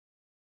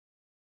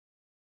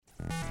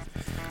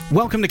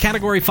Welcome to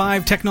Category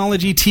 5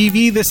 Technology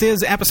TV. This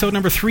is episode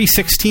number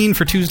 316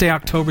 for Tuesday,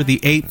 October the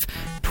 8th,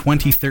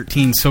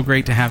 2013. So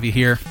great to have you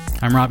here.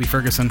 I'm Robbie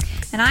Ferguson.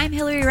 And I'm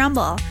Hillary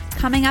Rumble.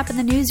 Coming up in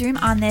the newsroom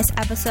on this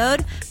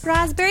episode,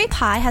 Raspberry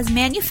Pi has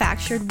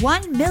manufactured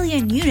 1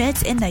 million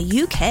units in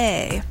the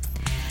UK.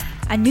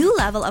 A new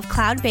level of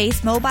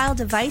cloud-based mobile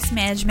device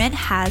management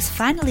has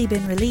finally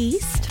been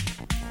released.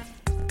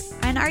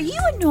 And are you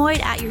annoyed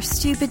at your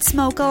stupid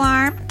smoke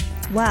alarm?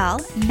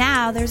 Well,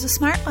 now there's a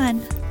smart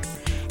one.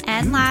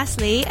 And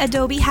lastly,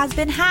 Adobe has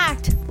been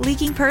hacked,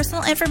 leaking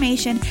personal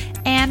information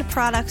and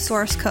product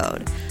source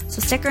code.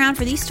 So stick around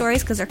for these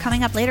stories because they're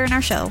coming up later in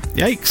our show.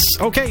 Yikes.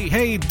 Okay,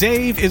 hey,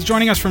 Dave is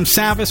joining us from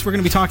SAVVIS. We're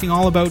going to be talking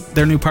all about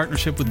their new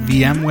partnership with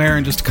VMware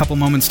in just a couple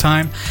moments'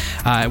 time,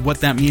 what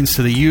that means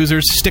to the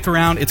users. Stick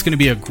around. It's going to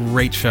be a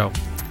great show.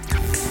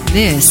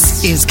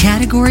 This is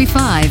Category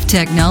 5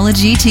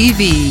 Technology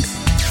TV.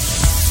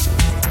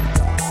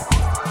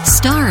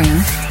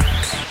 Starring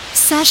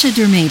Sasha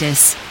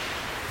Dermatis,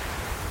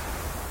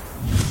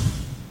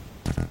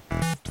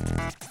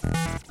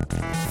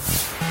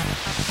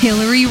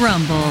 Hillary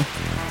Rumble,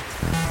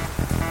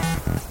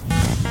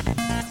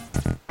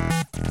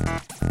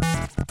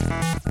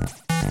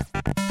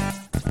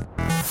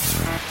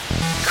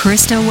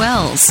 Krista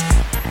Wells,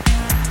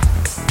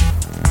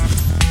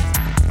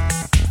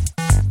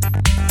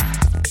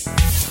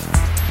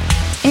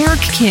 Eric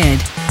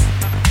Kidd,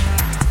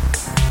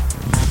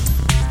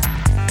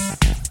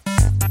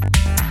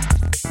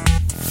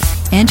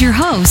 and your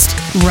host,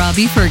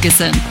 Robbie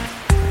Ferguson.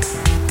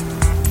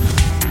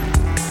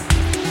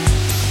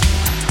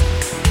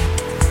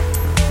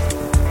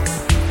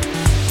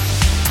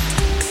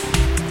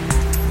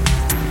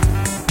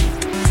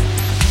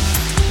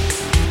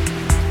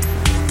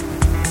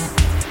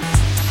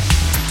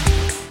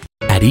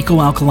 At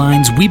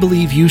EcoAlkalines, we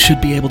believe you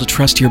should be able to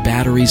trust your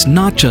batteries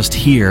not just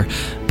here,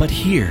 but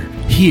here,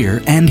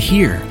 and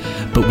here.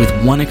 But with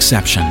one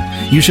exception,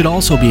 you should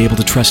also be able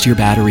to trust your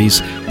batteries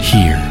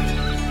here.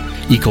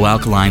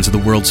 EcoAlkalines are the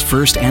world's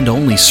first and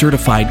only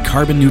certified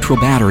carbon-neutral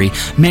battery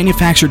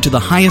manufactured to the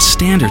highest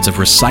standards of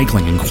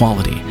recycling and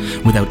quality,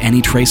 without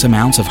any trace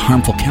amounts of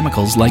harmful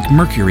chemicals like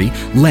mercury,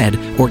 lead,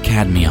 or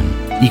cadmium.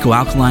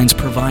 EcoAlkalines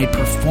provide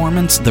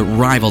performance that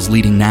rivals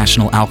leading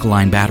national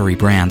alkaline battery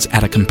brands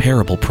at a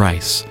comparable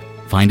price.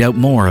 Find out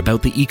more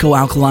about the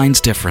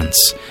EcoAlkalines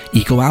difference.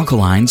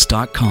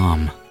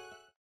 EcoAlkalines.com.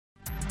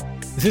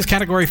 This is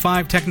Category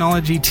 5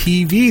 Technology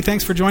TV.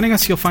 Thanks for joining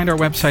us. You'll find our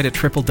website at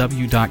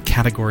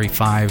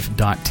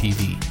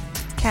www.category5.tv.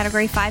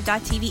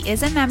 Category5.tv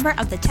is a member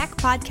of the Tech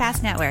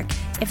Podcast Network.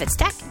 If it's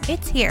tech,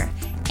 it's here.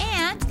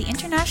 And the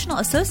International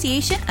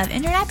Association of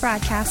Internet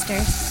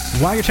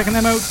Broadcasters. While you're checking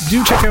them out,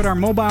 do check out our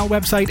mobile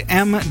website,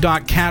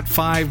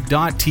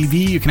 m.cat5.tv.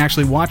 You can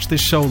actually watch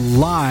this show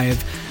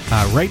live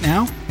right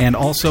now, and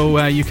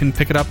also you can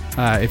pick it up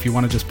if you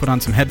want to just put on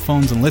some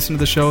headphones and listen to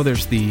the show.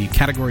 There's the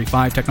Category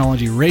 5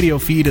 Technology radio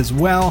feed as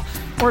well.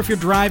 Or if you're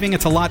driving,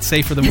 it's a lot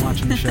safer than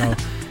watching the show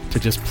to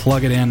just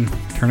plug it in,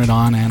 turn it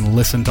on, and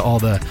listen to all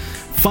the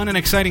fun and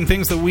exciting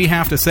things that we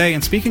have to say.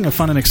 And speaking of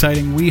fun and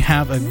exciting, we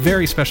have a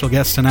very special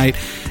guest tonight.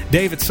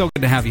 Dave, it's so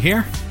good to have you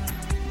here.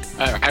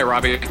 Hi,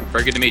 Robbie.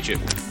 Very good to meet you.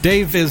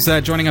 Dave is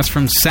joining us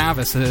from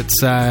SAVVIS.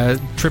 It's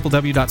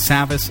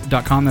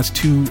www.savvis.com. That's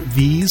 2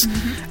 V's.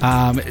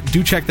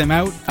 Do check them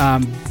out.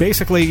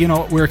 Basically,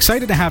 we're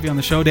excited to have you on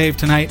the show, Dave,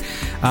 tonight.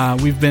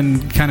 We've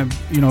been kind of,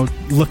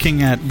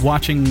 looking at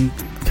watching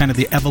kind of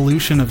the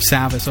evolution of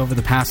SAVVIS over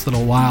the past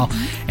little while,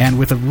 and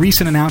with a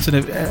recent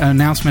announcement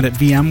at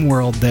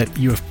VMworld that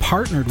you have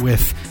partnered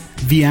with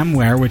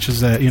VMware, which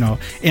is a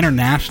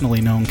internationally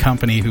known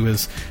company who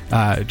is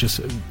just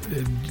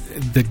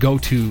the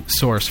go-to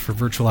source for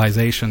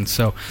virtualization.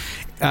 So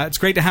it's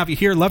great to have you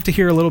here. Love to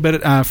hear a little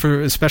bit,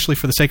 especially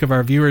for the sake of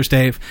our viewers,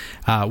 Dave,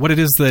 what it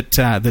is that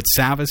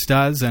SAVVIS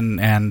does,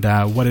 and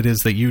what it is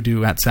that you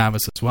do at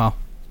SAVVIS as well.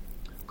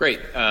 Great.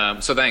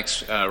 So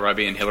thanks,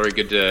 Robbie and Hillary.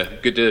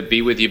 Good to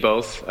be with you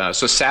both.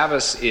 So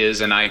SAVVIS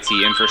is an IT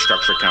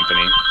infrastructure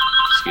company.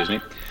 Excuse me.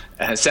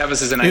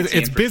 SAVVIS is an IT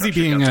It's busy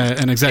being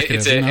an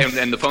executive.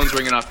 And the phone's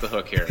ringing off the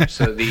hook here.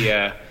 So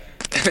the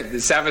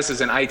SAVVIS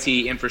is an IT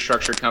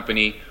infrastructure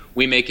company.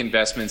 We make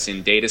investments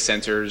in data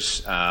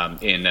centers,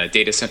 in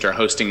data center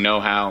hosting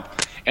know-how,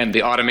 and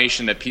the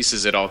automation that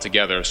pieces it all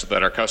together so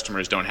that our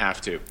customers don't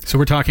have to. So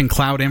we're talking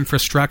cloud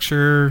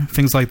infrastructure,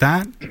 things like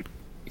that?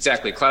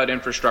 Exactly. Cloud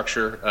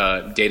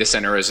infrastructure, data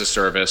center as a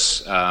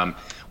service.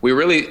 We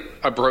really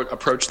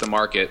approach the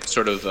market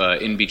sort of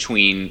in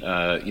between,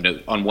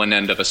 on one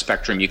end of a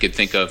spectrum, you could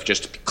think of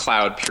just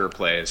cloud pure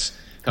plays,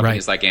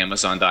 companies like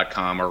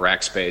Amazon.com or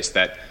Rackspace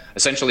that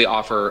essentially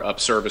offer up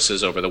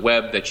services over the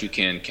web that you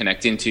can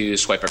connect into,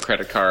 swipe a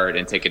credit card,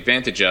 and take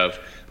advantage of,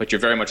 but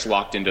you're very much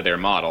locked into their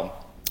model.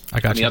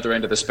 I got you. On the other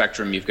end of the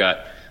spectrum, you've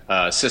got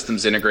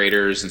systems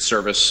integrators and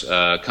service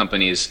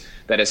companies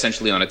that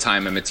essentially on a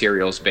time and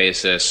materials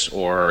basis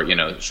or,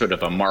 sort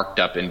of a marked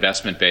up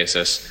investment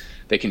basis,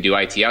 they can do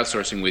IT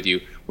outsourcing with you.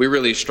 We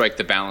really strike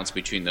the balance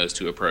between those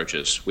two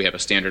approaches. We have a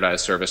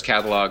standardized service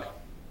catalog.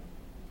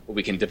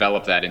 we can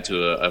develop that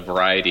into a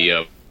variety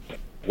of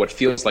what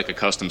feels like a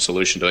custom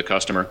solution to the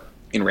customer.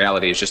 In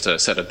reality, it's just a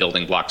set of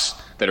building blocks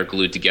that are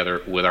glued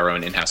together with our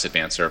own in-house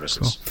advanced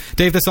services. Cool.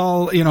 Dave, this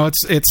all,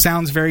 it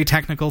sounds very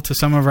technical to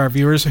some of our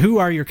viewers. Who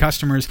are your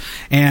customers,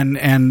 and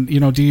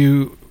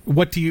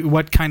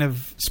what kind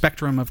of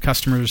spectrum of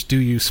customers do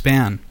you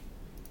span?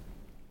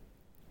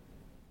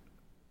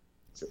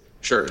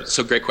 Sure.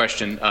 So great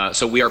question.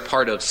 So we are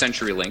part of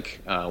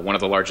CenturyLink, one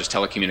of the largest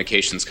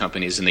telecommunications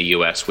companies in the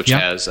U.S., which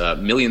has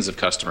millions of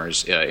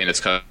customers in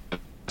its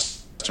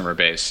customer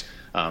base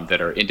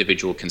that are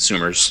individual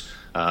consumers,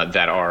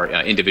 that are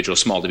individual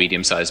small to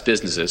medium-sized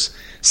businesses.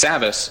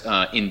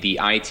 SAVVIS, in the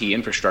IT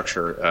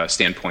infrastructure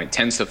standpoint,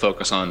 tends to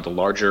focus on the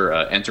larger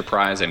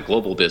enterprise and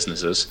global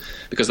businesses,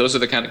 because those are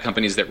the kind of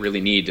companies that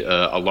really need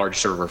a large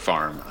server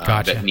farm,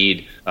 that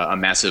need a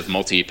massive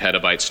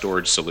multi-petabyte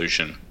storage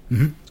solution.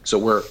 Mm-hmm. So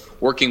we're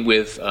working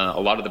with a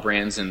lot of the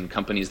brands and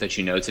companies that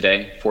you know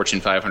today, Fortune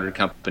 500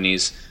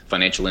 companies,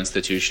 financial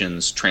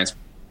institutions,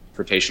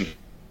 transportation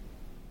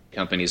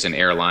companies, and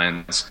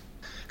airlines.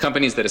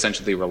 Companies that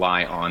essentially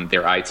rely on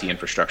their IT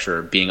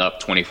infrastructure being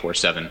up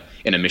 24/7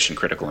 in a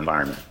mission-critical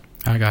environment.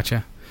 I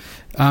gotcha.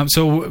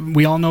 So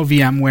we all know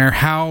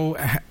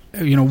VMware.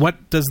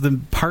 What does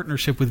the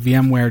partnership with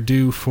VMware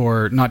do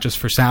for not just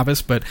for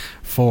SAVVIS, but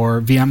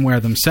for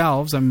VMware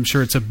themselves? I'm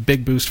sure it's a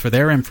big boost for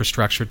their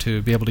infrastructure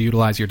to be able to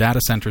utilize your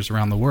data centers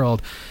around the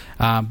world.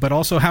 But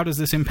also, how does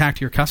this impact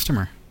your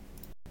customer?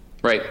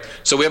 Right.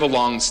 So we have a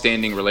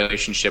long-standing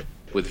relationship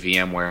with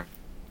VMware.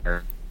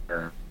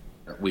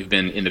 We've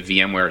been in the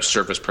VMware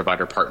Service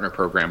Provider Partner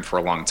Program for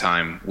a long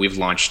time. We've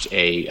launched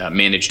a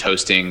managed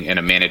hosting and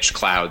a managed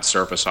cloud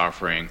service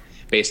offering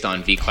based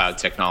on vCloud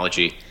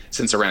technology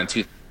since around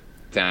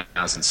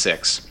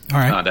 2006. All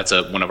right. That's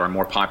one of our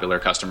more popular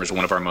customers,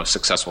 one of our most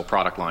successful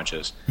product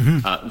launches.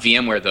 Mm-hmm.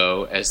 VMware,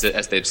 though, as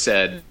they've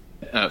said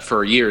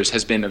for years,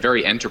 has been a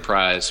very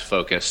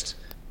enterprise-focused,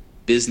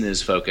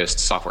 business-focused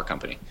software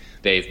company.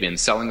 They've been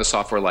selling the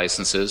software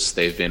licenses.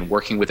 They've been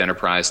working with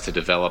enterprise to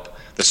develop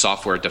the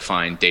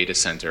software-defined data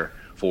center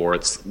for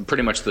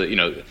pretty much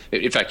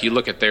in fact, you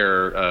look at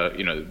go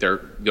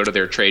to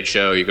their trade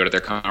show, you go to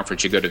their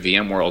conference, you go to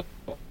VMworld.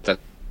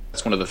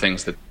 That's one of the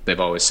things that they've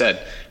always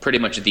said. Pretty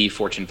much the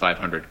Fortune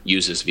 500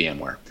 uses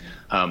VMware.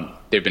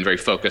 They've been very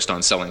focused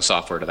on selling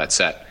software to that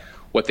set.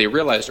 What they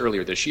realized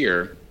earlier this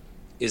year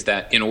is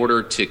that in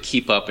order to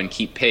keep up and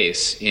keep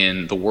pace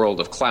in the world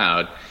of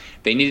cloud,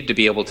 they needed to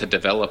be able to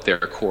develop their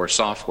core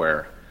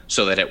software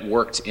so that it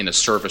worked in a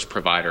service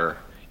provider,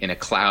 in a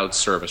cloud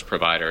service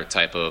provider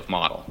type of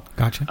model.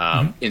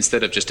 Gotcha.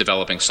 Instead of just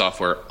developing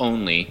software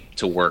only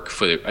to work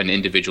for an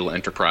individual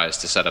enterprise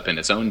to set up in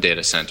its own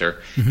data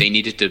center, they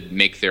needed to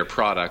make their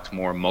product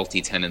more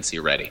multi-tenancy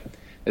ready.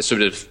 They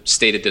sort of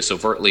stated this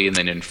overtly and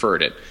then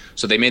inferred it.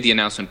 So they made the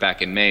announcement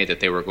back in May that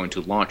they were going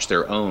to launch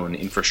their own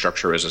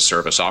infrastructure as a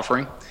service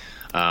offering.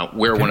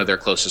 We're one of their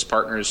closest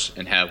partners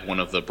and have one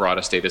of the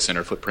broadest data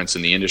center footprints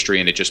in the industry,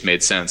 and it just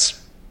made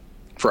sense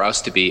for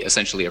us to be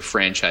essentially a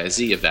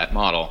franchisee of that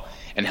model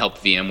and help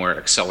VMware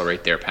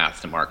accelerate their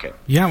path to market.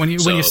 Yeah, when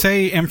you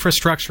say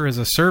infrastructure as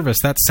a service,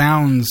 that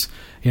sounds,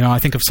 I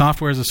think of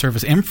software as a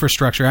service,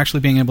 infrastructure,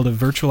 actually being able to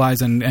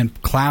virtualize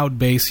and cloud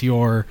base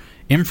your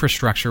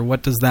infrastructure.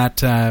 What does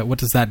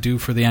that do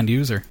for the end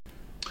user?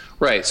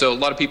 Right. So a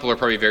lot of people are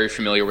probably very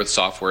familiar with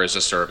software as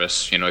a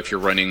service. If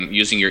you're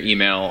using your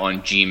email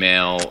on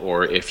Gmail,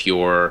 or if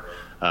you're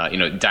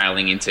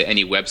dialing into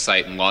any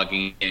website and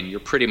logging in, you're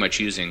pretty much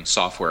using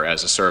software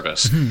as a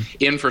service.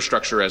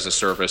 Infrastructure as a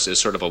service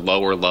is sort of a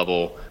lower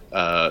level,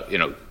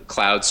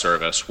 cloud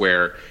service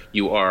where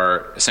you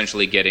are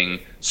essentially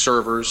getting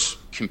servers,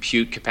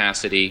 compute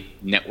capacity,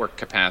 network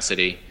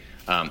capacity,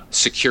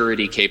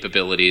 security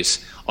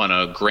capabilities on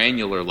a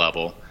granular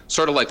level,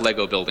 sort of like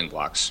Lego building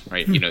blocks,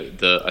 right?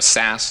 A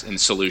SaaS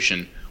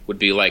solution would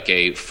be like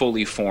a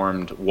fully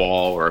formed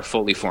wall or a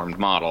fully formed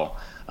model.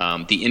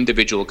 The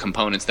individual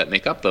components that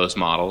make up those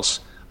models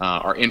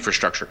are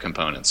infrastructure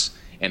components.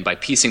 And by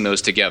piecing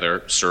those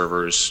together,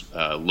 servers,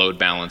 load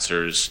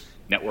balancers,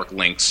 network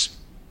links,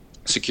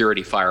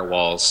 security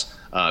firewalls,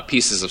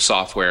 pieces of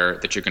software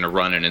that you're going to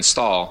run and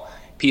install,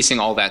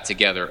 piecing all that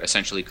together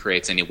essentially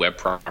creates any web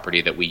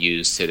property that we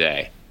use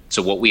today.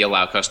 So what we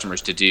allow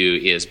customers to do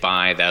is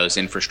buy those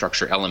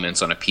infrastructure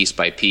elements on a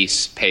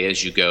piece-by-piece,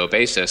 pay-as-you-go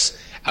basis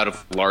out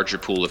of a larger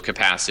pool of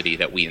capacity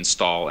that we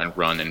install and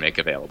run and make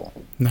available.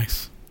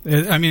 Nice.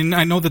 I mean,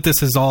 I know that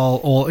this is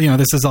all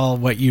this is all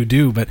what you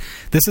do, but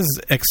this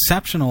is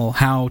exceptional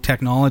how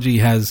technology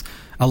has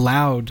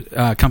allowed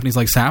companies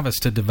like SAVVIS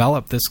to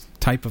develop this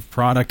type of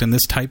product and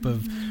this type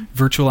of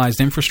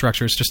virtualized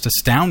infrastructure. It's just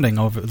astounding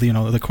over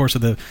the course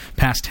of the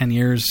past 10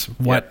 years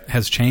what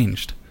has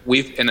changed.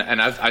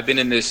 I've been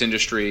in this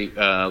industry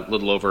a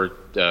little over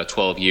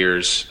 12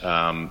 years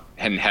and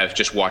have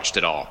just watched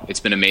it all. It's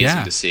been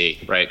amazing to see,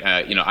 right?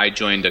 I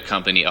joined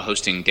a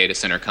hosting data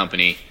center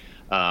company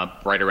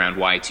right around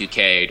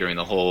Y2K during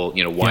the whole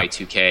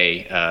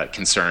Y2K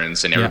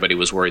concerns, and everybody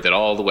was worried that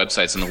all the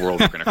websites in the world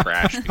were going to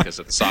crash because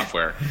of the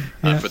software.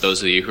 For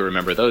those of you who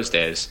remember those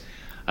days.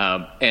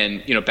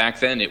 And back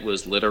then it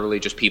was literally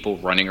just people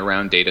running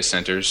around data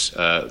centers.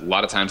 A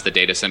lot of times the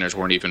data centers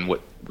weren't even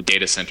what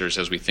data centers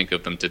as we think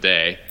of them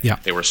today. Yeah.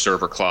 They were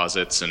server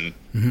closets and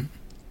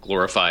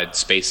glorified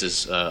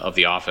spaces of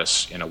the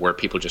office, where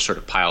people just sort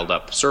of piled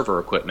up server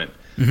equipment.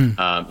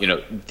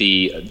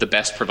 The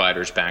best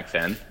providers back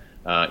then,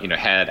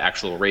 had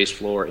actual raised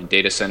floor in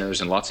data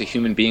centers and lots of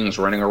human beings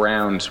running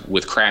around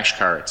with crash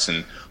carts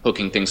and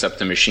hooking things up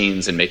to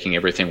machines and making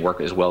everything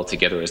work as well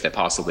together as they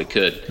possibly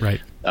could.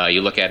 Right.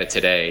 You look at it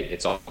today,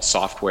 it's all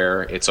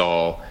software. It's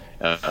all,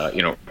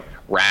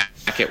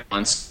 rack it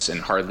once and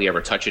hardly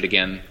ever touch it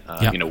again.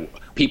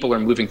 People are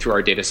moving through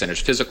our data centers.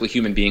 Physically,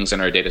 human beings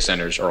in our data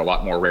centers are a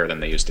lot more rare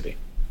than they used to be.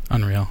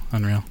 Unreal.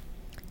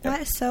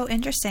 That is so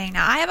interesting.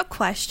 Now, I have a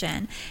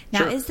question. Now,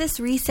 Sure. Is this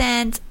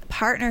recent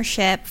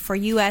partnership for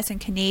U.S. and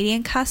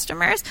Canadian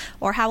customers,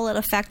 or how will it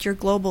affect your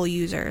global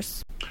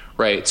users?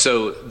 Right.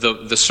 So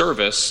the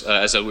service,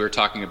 as we were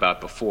talking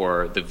about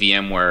before, the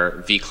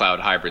VMware vCloud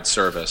hybrid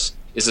service,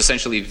 is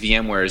essentially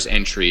VMware's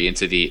entry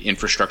into the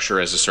infrastructure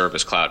as a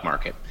service cloud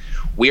market.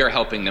 We are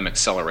helping them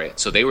accelerate.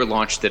 So they were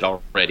launched it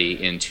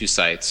already in 2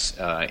 sites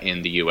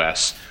in the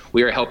U.S.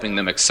 We are helping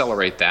them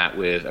accelerate that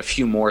with a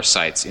few more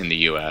sites in the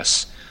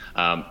U.S.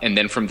 And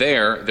then from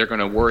there, they're going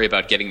to worry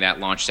about getting that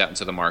launched out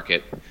into the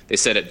market. They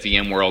said at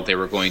VMworld they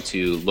were going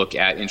to look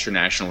at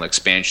international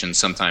expansion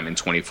sometime in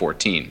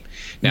 2014.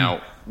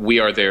 Now, we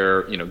are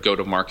their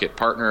go-to-market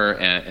partner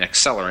and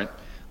accelerant.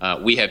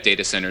 We have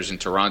data centers in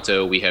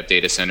Toronto. We have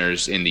data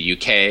centers in the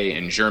UK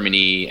and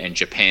Germany and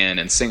Japan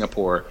and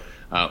Singapore.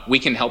 We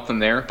can help them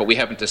there, but we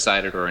haven't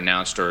decided or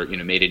announced or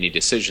made any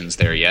decisions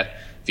there yet.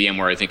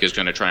 VMware, I think, is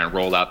going to try and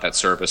roll out that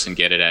service and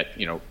get it at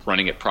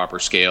running at proper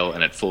scale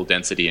and at full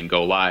density and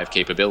go live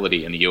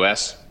capability in the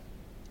US.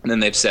 And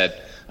then they've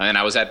said, and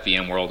I was at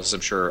VMworld, as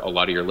I'm sure a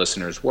lot of your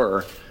listeners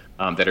were,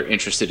 that are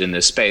interested in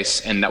this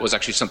space, and that was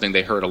actually something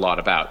they heard a lot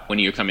about. When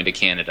are you coming to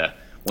Canada?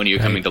 When are you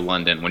coming to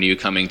London? When are you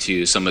coming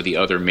to some of the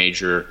other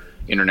major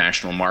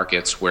international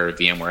markets where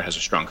VMware has a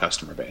strong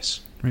customer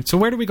base? Right. So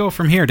where do we go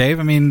from here, Dave?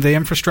 I mean, the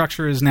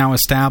infrastructure is now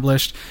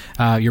established.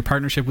 Your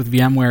partnership with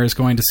VMware is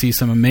going to see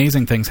some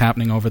amazing things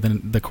happening over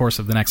the course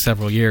of the next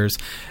several years.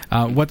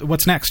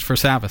 What's next for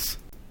SAVVIS?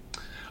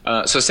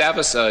 So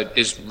SAVVIS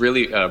is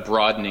really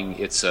broadening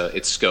its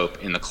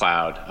scope in the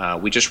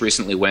cloud. We just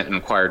recently went and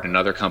acquired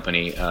another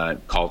company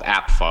called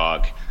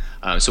AppFog.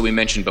 So we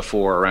mentioned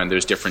before around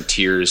there's different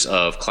tiers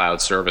of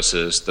cloud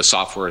services. The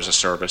software as a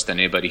service that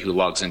anybody who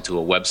logs into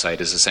a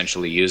website is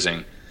essentially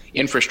using.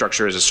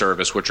 Infrastructure as a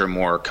service, which are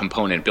more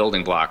component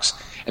building blocks.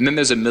 And then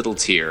there's a middle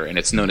tier, and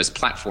it's known as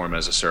platform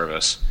as a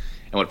service.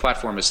 And what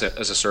platform as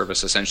a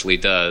service essentially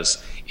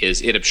does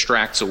is it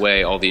abstracts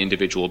away all the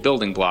individual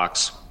building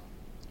blocks,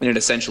 and it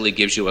essentially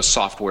gives you a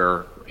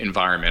software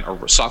environment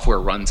or software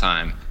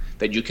runtime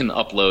that you can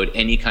upload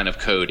any kind of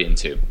code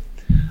into.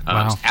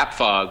 Wow.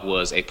 AppFog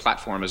was a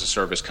platform as a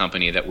service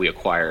company that we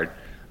acquired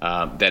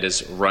that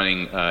is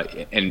running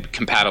and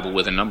compatible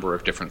with a number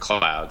of different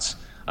clouds.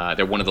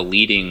 They're one of the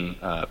leading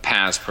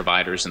PaaS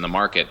providers in the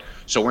market.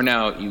 So we're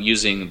now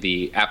using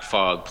the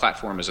AppFog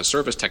platform as a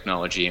service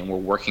technology, and we're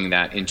working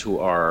that into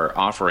our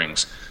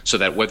offerings so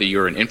that whether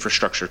you're an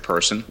infrastructure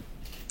person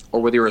or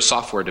whether you're a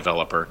software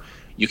developer,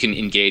 you can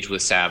engage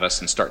with SAVVIS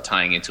and start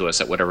tying into us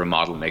at whatever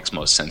model makes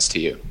most sense to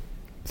you.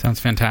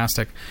 Sounds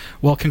fantastic.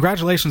 Well,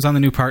 congratulations on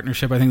the new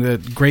partnership. I think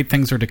that great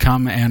things are to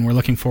come, and we're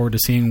looking forward to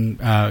seeing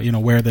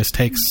where this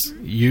takes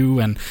you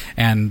and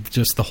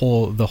just the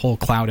whole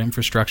cloud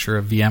infrastructure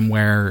of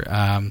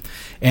VMware.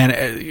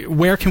 And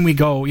where can we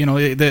go?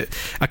 A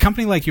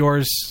company like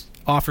yours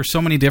offers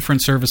so many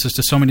different services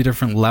to so many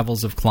different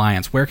levels of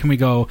clients. Where can we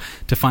go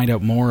to find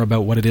out more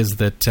about what it is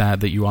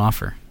that you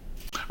offer?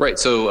 Right.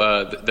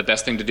 So the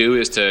best thing to do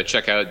is to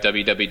check out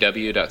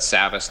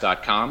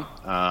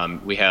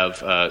www.savvis.com. We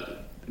have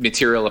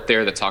material up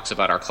there that talks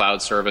about our cloud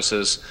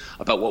services,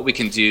 about what we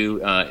can do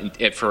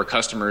for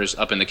customers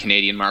up in the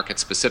Canadian market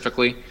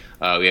specifically.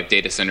 We have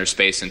data center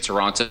space in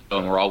Toronto,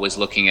 and we're always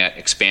looking at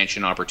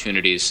expansion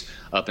opportunities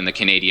up in the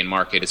Canadian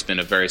market. It's been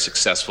a very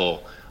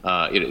successful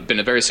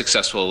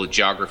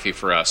geography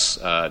for us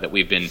that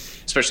we've been,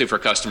 especially for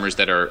customers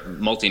that are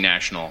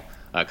multinational.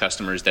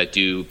 Customers that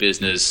do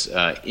business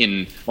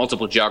in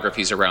multiple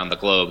geographies around the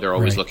globe, they're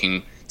always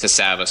looking to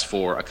SAVVIS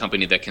for a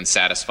company that can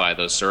satisfy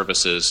those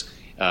services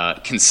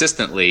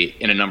consistently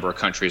in a number of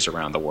countries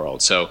around the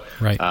world. So,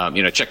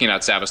 checking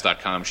out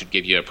savvis.com should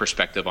give you a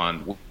perspective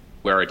on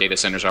where our data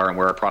centers are and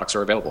where our products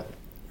are available.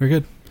 Very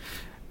good.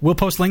 We'll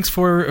post links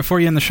for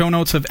you in the show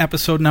notes of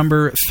episode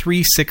number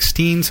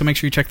 316, so make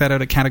sure you check that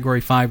out at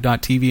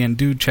category5.tv, and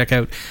do check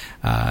out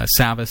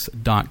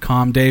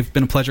savvis.com. Dave,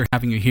 been a pleasure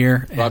having you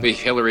here. Robbie,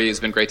 Hillary, it's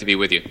been great to be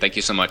with you. Thank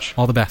you so much.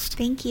 All the best.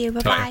 Thank you.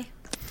 Bye-bye.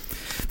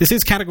 This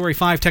is Category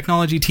 5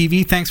 Technology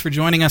TV. Thanks for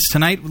joining us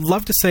tonight. We'd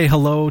love to say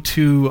hello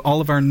to all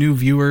of our new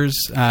viewers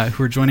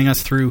who are joining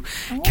us through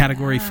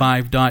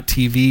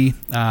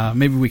category5.tv.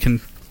 Maybe we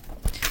can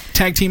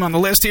tag team on the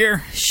list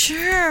here.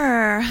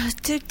 Sure.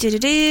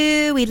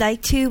 We'd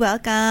like to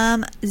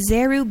welcome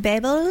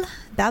Zerubbabel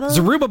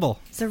Zerubbabel.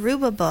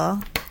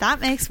 That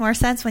makes more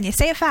sense when you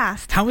say it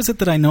fast. How is it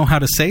that I know how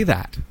to say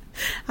that?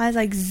 I was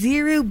like,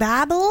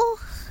 Zerubbabel?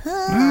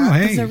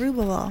 Hey.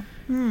 Zerubbabel.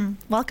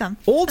 Welcome.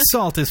 Old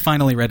Salt is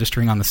finally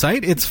registering on the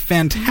site. It's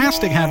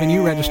fantastic having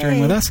you registering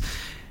with us.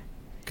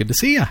 Good to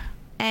see you.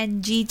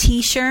 And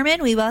GT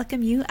Sherman, we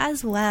welcome you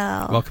as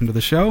well. Welcome to the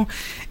show.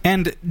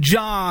 And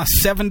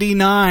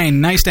Jaw79,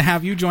 nice to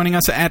have you joining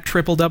us at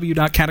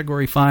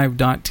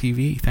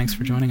www.category5.tv. Thanks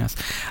for joining us.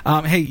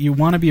 Hey, you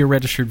want to be a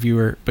registered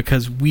viewer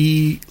because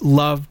we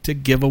love to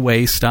give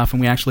away stuff, and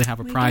we actually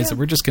have a prize that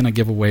we're just going to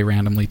give away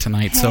randomly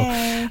tonight.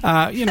 Hey.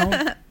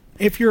 So,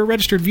 if you're a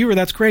registered viewer,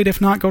 that's great.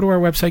 If not, go to our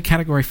website,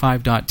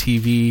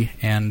 category5.tv,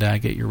 and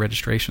get your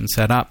registration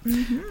set up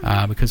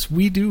because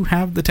we do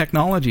have the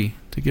technology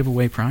to give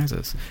away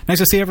prizes. Nice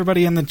to see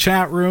everybody in the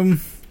chat room.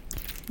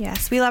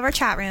 Yes, we love our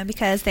chat room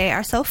because they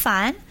are so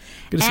fun.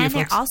 Good to see you, and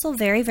they're folks. also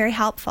very, very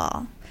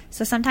helpful.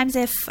 So sometimes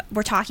if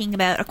we're talking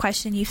about a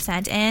question you've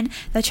sent in,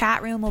 the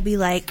chat room will be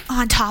like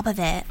on top of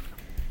it.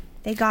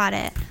 They got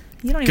it.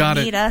 You don't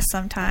even need us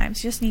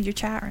sometimes. You just need your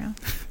chat room.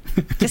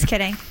 Just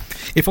kidding.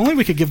 If only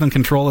we could give them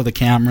control of the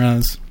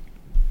cameras,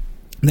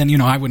 then,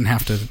 I wouldn't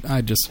have to.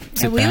 I'd just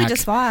sit back. We would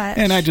just watch.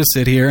 And I'd just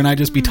sit here, and I'd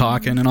just be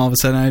talking, and all of a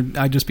sudden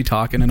I'd just be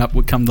talking, and up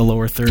would come the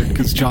lower third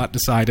because Jot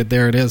decided,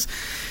 there it is.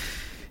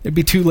 It'd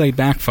be too laid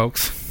back,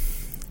 folks.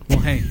 Well,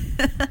 hey,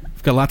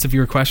 we've got lots of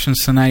viewer questions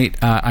tonight.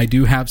 I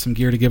do have some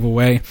gear to give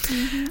away.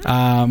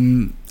 I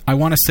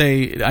want to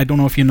say, I don't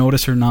know if you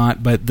notice or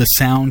not, but the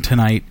sound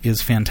tonight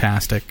is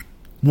fantastic.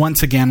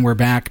 Once again, we're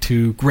back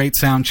to great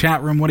sound.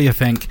 Chat room, what do you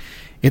think?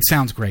 It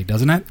sounds great,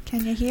 doesn't it?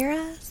 Can you hear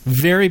us?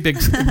 Very big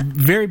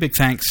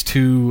thanks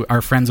to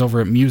our friends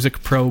over at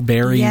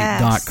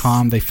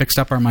musicproberry.com. They fixed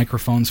up our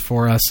microphones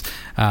for us.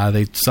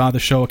 They saw the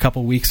show a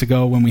couple weeks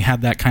ago when we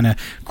had that kind of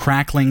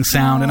crackling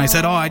sound, and I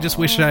said, I just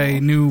wish I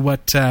knew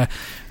what the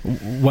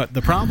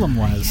problem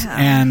was. Yeah.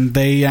 And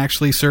they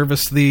actually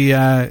serviced the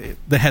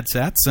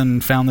headsets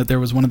and found that there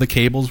was one of the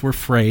cables were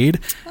frayed.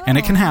 And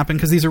it can happen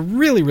because these are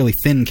really, really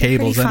thin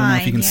cables. I don't know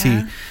if you can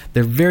see.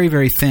 They're very,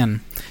 very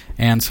thin.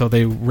 And so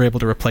they were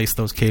able to replace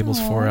those cables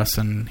for us,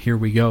 and here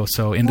we go.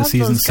 So into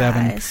season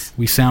 7,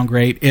 we sound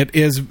great. It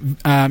is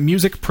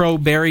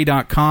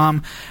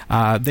musicproberry.com.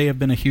 They have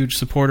been a huge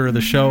supporter of the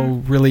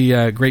show.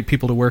 Really great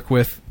people to work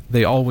with.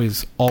 They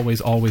always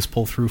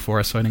pull through for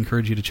us. So I'd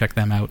encourage you to check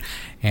them out.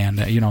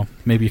 And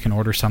maybe you can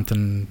order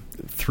something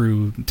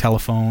through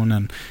telephone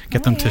and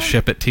get them to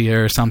ship it to you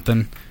or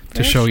something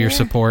to show your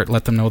support.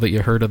 Let them know that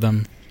you heard of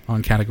them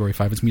on Category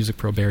 5. It's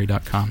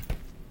musicproberry.com.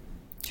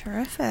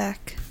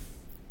 Terrific.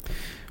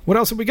 What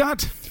else have we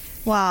got?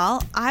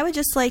 Well, I would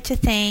just like to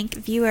thank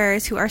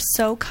viewers who are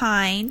so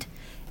kind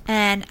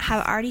and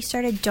have already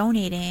started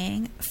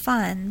donating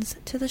funds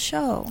to the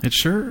show.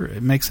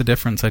 It makes a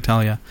difference, I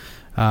tell you.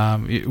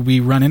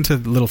 We run into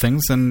little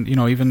things, and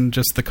even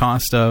just the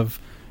cost of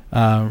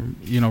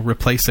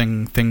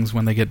replacing things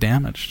when they get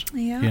damaged.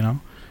 Yeah.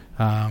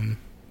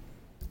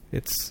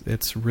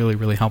 It's really,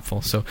 really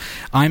helpful. So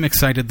I'm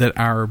excited that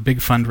our big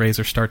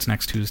fundraiser starts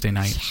next Tuesday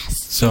night.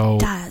 Yes, so it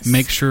does.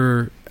 Make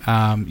sure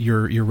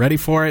you're ready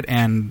for it,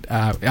 and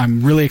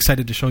I'm really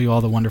excited to show you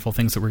all the wonderful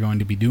things that we're going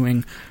to be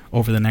doing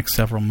over the next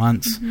several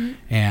months,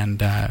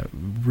 and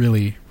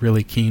really,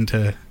 really keen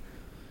to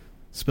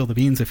spill the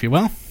beans, if you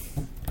will.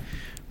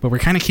 But we're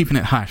kind of keeping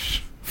it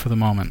hush for the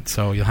moment,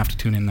 so you'll have to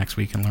tune in next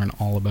week and learn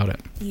all about it.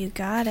 You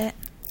got it.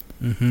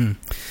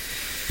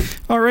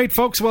 All right,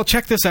 folks. Well,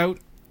 check this out.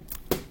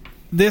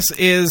 This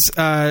is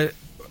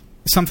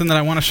something that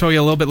I want to show you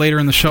a little bit later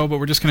in the show, but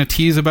we're just going to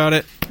tease about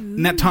it.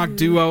 NetTalk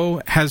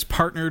Duo has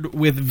partnered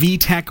with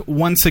VTech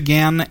once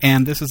again,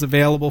 and this is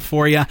available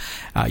for you.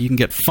 You can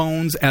get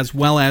phones as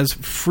well as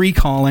free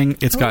calling.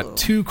 It's got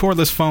 2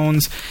 cordless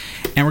phones,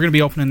 and we're going to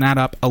be opening that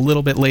up a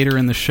little bit later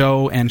in the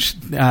show and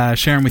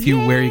sharing with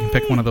you where you can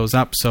pick one of those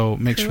up, so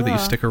make sure that you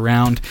stick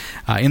around.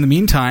 In the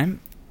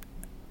meantime,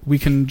 we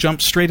can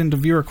jump straight into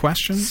viewer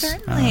questions.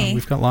 Certainly.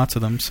 We've got lots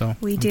of them, so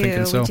We I'm do.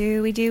 thinking so.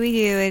 We do.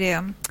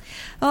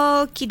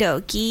 Okie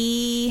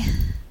dokie.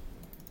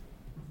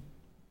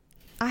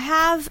 I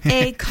have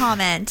a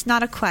comment,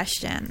 not a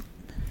question.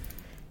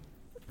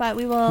 But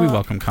we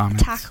welcome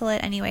comments. Tackle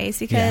it anyways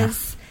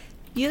because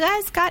you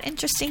guys got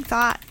interesting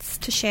thoughts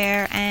to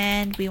share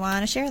and we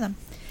want to share them.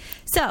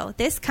 So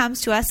this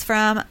comes to us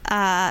from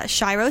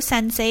Shiro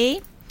Sensei.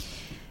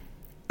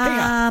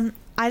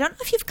 I don't know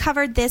if you've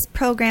covered this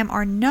program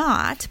or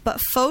not,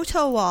 but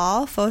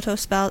PhotoWall, photo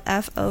spelled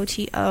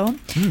F-O-T-O,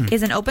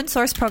 is an open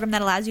source program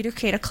that allows you to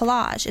create a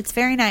collage. It's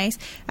very nice.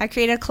 I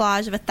created a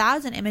collage of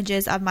 1,000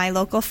 images of my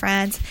local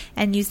friends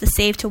and used the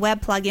Save to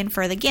Web plugin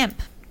for the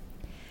GIMP.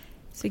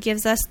 So it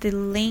gives us the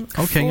link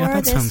for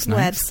this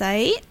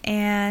website.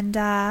 And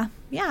I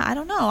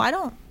don't know. I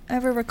don't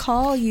ever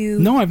recall you.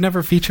 No, I've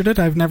never featured it.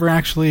 I've never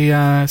actually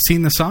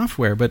seen the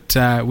software, but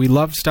we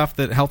love stuff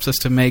that helps us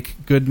to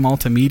make good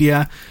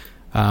multimedia.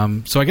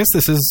 So I guess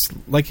this is,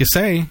 like you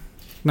say,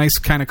 nice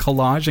kind of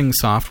collaging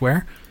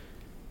software.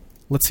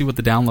 Let's see what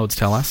the downloads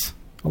tell us.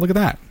 Oh, look at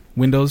that.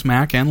 Windows,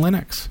 Mac, and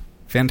Linux.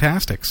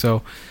 Fantastic.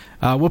 So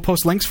we'll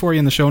post links for you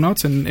in the show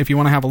notes, and if you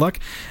want to have a look,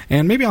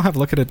 and maybe I'll have a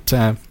look at it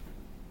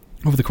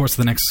over the course of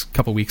the next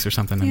couple weeks or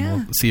something, and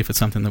we'll see if it's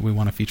something that we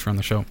want to feature on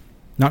the show.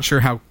 Not sure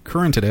how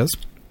current it is.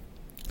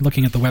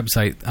 Looking at the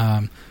website,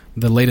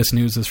 the latest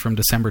news is from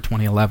December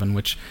 2011,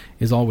 which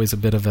is always a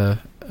bit of an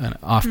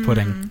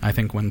off-putting, I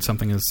think, when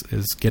something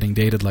is getting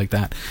dated like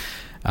that.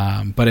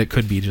 But it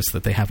could be just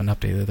that they haven't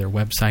updated their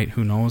website.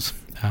 Who knows?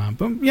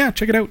 But yeah,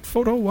 check it out.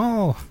 Photo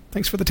wall.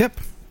 Thanks for the tip.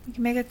 You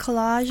can make a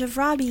collage of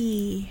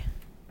Robbie.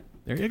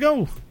 There you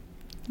go.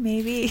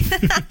 Maybe.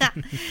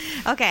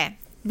 Okay.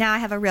 Now I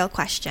have a real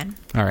question.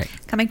 All right.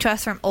 Coming to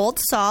us from Old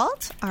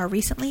Salt, our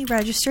recently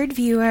registered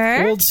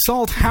viewer. Old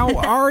Salt, how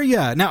are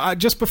you? Now,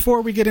 just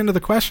before we get into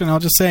the question, I'll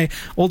just say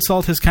Old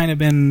Salt has kind of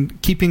been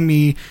keeping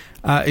me,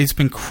 he's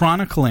been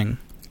chronicling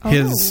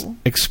his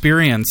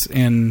experience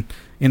in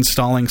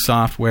installing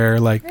software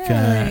like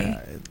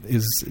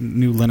his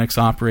new Linux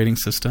operating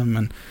system.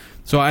 And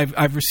so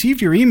I've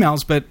received your emails,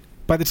 but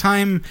by the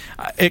time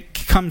it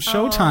comes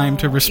showtime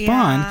to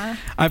respond,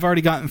 I've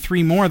already gotten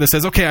 3 more that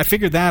says, okay, I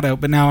figured that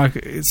out, but now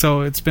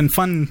so it's been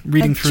fun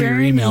reading through your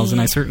emails, and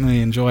I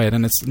certainly enjoy it,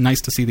 and it's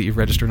nice to see that you've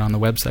registered on the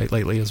website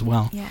lately as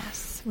well.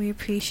 Yes, we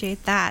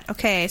appreciate that.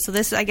 Okay, so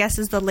this, I guess,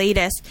 is the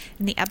latest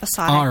in the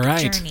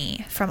episodic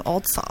journey from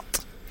Old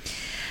Salt.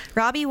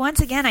 Robbie, once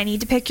again, I need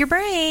to pick your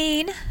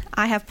brain.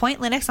 I have Point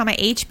Linux on my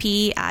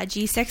HP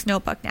G6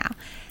 notebook now.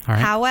 All right.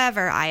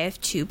 However, I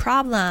have 2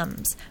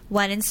 problems.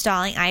 When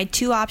installing, I had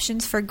 2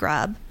 options for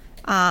grub,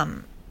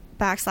 /dev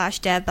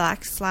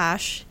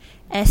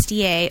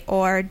 /SDA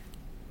or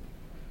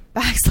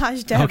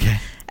 /dev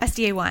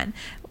SDA1.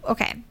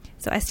 Okay,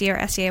 so SDA or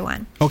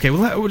SDA1. Okay,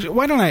 well,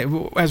 why don't I,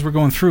 as we're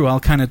going through, I'll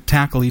kind of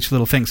tackle each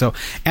little thing. So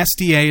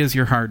SDA is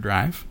your hard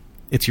drive.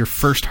 It's your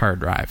first hard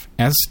drive.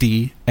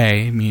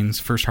 SDA means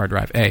first hard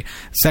drive A.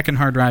 Second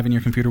hard drive in your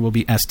computer will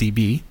be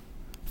SDB.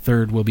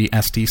 Third will be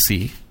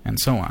SDC, and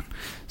so on.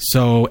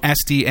 So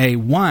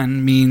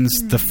SDA1 means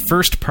the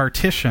first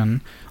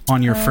partition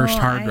on your first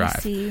hard drive.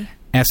 See.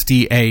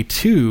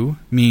 SDA2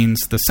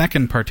 means the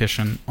second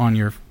partition on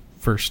your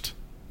first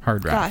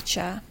hard drive.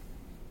 Gotcha.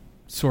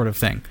 Sort of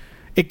thing.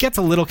 It gets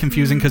a little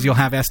confusing because you'll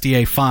have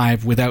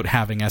SDA5 without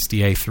having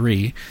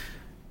SDA3.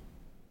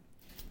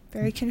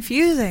 Very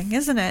confusing,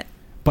 isn't it?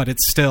 But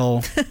it's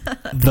still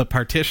the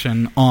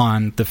partition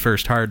on the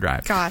first hard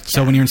drive. Gotcha.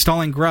 So when you're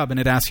installing Grub and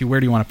it asks you where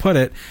do you want to put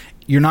it,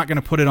 you're not going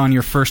to put it on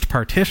your first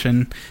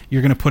partition.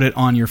 You're going to put it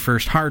on your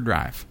first hard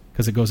drive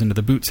because it goes into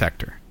the boot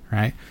sector,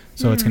 right?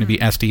 So it's going to be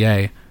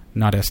SDA,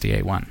 not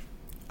SDA1.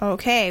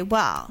 Okay,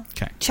 well,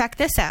 check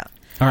this out.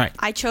 All right.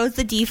 I chose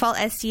the default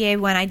SDA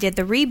when I did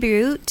the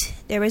reboot.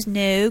 There was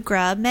no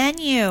Grub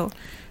menu.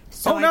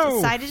 So I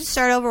decided to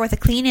start over with a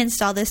clean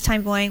install, this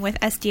time going with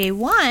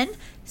SDA1.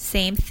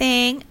 Same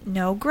thing,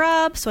 no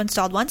Grub. So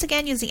installed once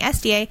again using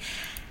SDA.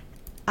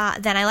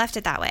 Then I left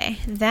it that way.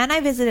 Then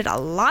I visited a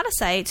lot of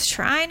sites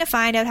trying to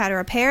find out how to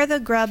repair the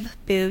Grub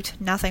boot.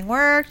 Nothing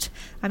worked.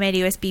 I made a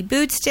USB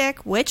boot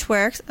stick, which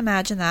works.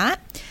 Imagine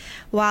that.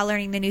 While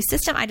learning the new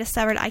system, I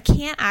discovered I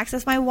can't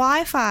access my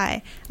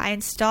Wi-Fi. I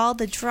installed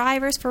the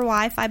drivers for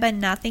Wi-Fi, but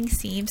nothing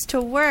seems to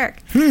work.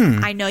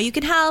 I know you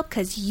can help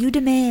because you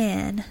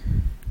demand.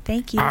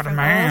 Thank you for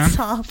all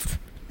salt.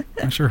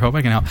 I sure hope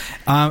I can help.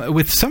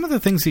 With some of the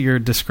things that you're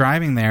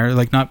describing there,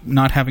 like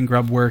not having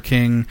Grub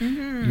working,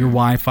 your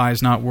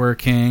Wi-Fi's not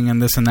working,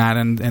 and this and that,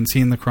 and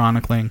seeing the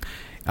chronicling,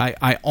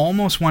 I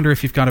almost wonder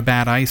if you've got a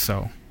bad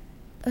ISO,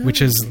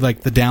 which is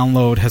like the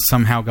download has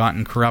somehow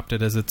gotten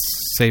corrupted as it's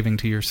saving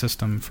to your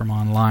system from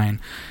online.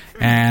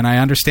 And I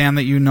understand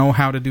that you know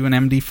how to do an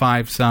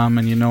MD5 sum,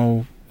 and you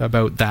know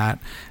about that.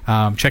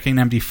 Checking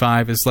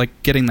MD5 is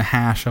like getting the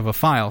hash of a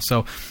file.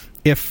 So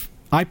if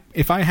I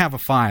have a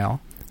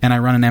file and I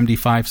run an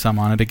MD5 sum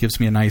on it, it gives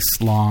me a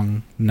nice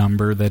long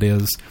number that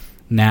is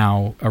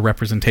now a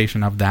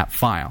representation of that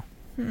file.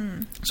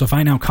 So if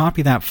I now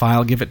copy that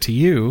file, give it to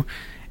you,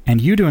 and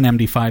you do an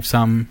MD5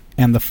 sum,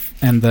 and the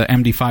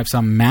MD5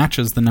 sum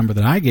matches the number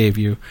that I gave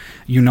you,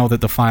 you know that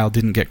the file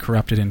didn't get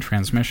corrupted in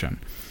transmission.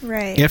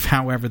 Right. If,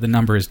 however, the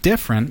number is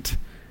different,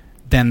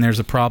 then there's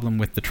a problem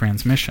with the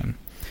transmission.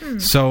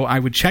 So I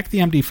would check the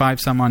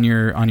MD5 sum on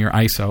your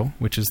ISO,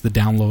 which is the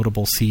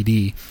downloadable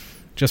CD.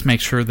 Just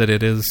make sure that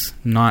it is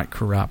not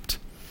corrupt.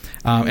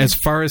 As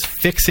far as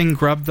fixing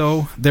Grub,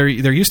 though, there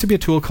used to be a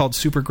tool called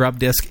Super Grub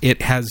Disk.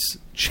 It has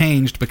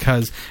changed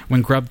because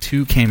when Grub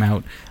 2 came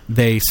out,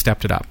 they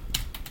stepped it up.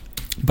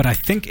 But I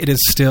think it is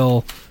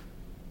still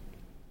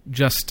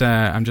just...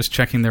 I'm just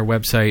checking their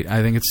website.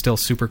 I think it's still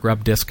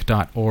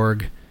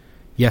supergrubdisk.org.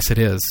 Yes, it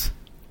is.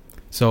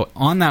 So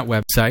on that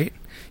website,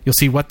 you'll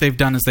see what they've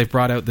done is they've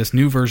brought out this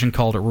new version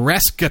called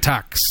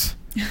Rescatux.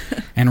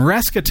 And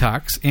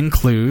Rescatux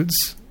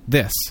includes...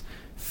 this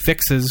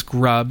fixes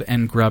Grub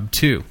and Grub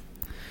 2.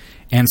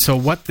 And so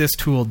what this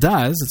tool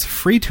does, it's a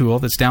free tool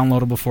that's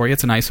downloadable for you.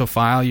 It's an ISO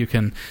file. You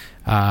can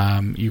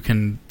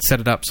set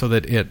it up so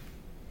that it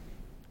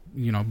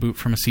boot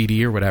from a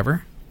CD or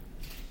whatever.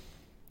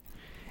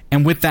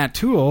 And with that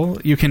tool,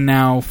 you can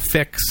now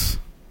fix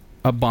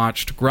a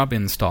botched grub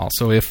install.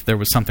 So if there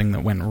was something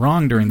that went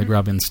wrong during the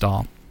grub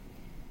install,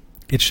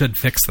 it should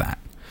fix that.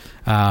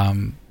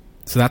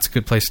 So that's a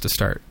good place to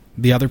start.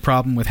 The other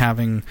problem with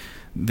having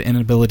the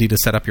inability to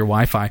set up your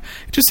Wi-Fi,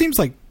 it just seems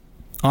like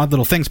odd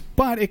little things,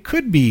 but it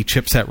could be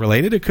chipset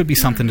related. It could be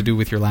something to do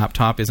with your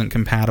laptop isn't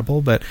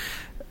compatible, but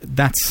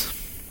that's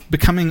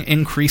becoming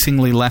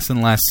increasingly less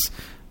and less.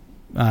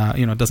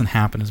 It doesn't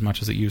happen as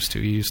much as it used to.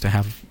 You used to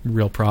have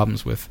real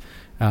problems with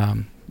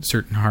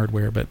certain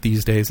hardware, but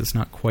these days it's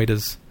not quite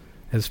as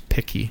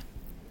picky.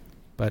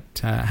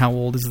 But how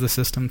old is the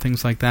system?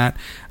 Things like that.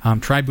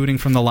 Try booting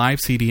from the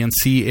live CD and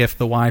see if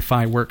the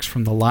Wi-Fi works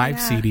from the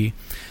live CD.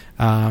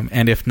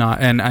 And if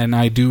not, and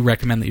I do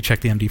recommend that you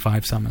check the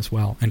MD5 some as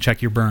well, and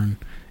check your burn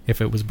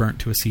if it was burnt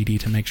to a CD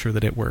to make sure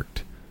that it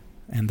worked,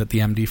 and that the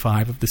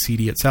MD5 of the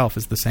CD itself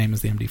is the same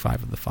as the MD5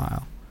 of the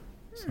file.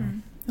 So,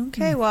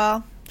 okay,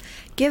 well,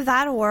 give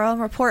that a whirl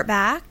and report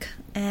back,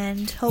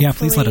 and hopefully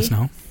please let us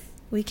know.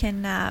 We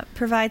can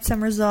provide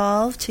some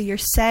resolve to your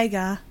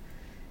saga,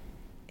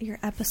 your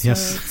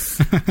episodes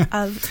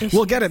of issues.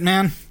 We'll get it,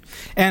 man.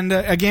 And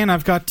again,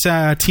 I've got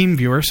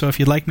TeamViewer, so if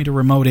you'd like me to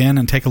remote in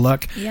and take a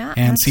look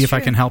and see if I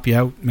can help you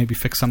out, maybe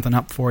fix something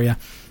up for you.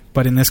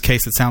 But in this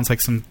case, it sounds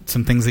like some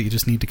things that you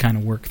just need to kind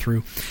of work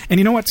through. And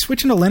you know what?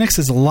 Switching to Linux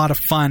is a lot of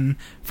fun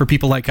for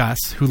people like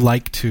us who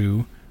like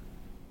to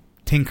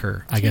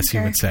tinker, I guess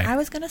you would say. I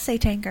was going to say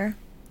tinker.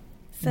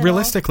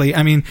 Realistically,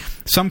 I mean,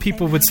 some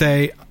people would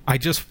say, I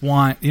just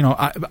want,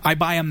 I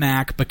buy a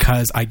Mac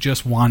because I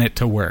just want it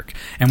to work.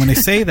 And when they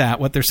say that,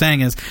 what they're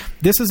saying is,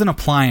 this is an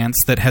appliance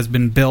that has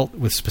been built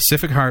with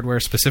specific hardware,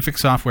 specific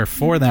software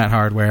for that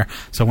hardware.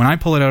 So when I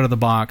pull it out of the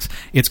box,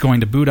 it's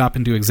going to boot up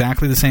and do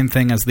exactly the same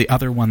thing as the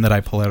other one that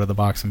I pull out of the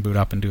box and boot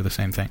up and do the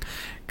same thing.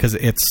 Because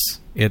it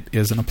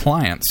is an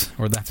appliance,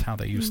 or that's how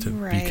they used to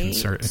be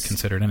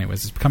considered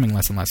anyways. It's becoming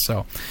less and less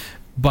so.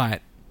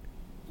 But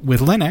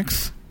with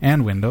Linux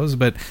and Windows,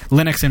 but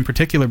Linux in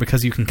particular,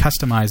 because you can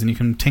customize and you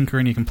can tinker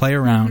and you can play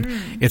around,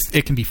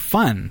 it can be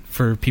fun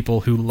for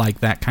people who like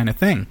that kind of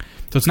thing.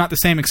 So it's not the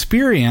same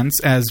experience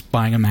as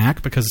buying a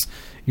Mac, because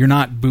you're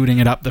not booting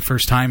it up the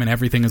first time and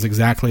everything is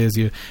exactly as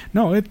you...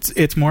 No,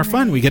 it's more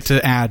fun. We get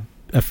to add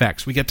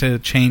effects. We get to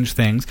change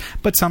things.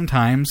 But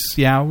sometimes,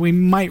 we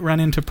might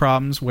run into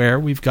problems where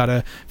we've got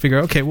to figure,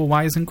 okay, well,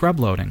 why isn't grub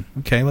loading?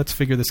 Okay, let's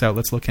figure this out.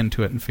 Let's look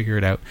into it and figure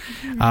it out.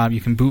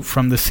 You can boot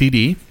from the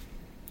CD.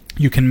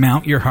 You can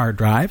mount your hard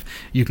drive.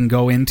 You can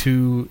go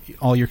into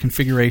all your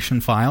configuration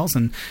files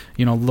and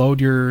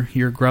load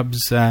your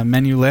grub's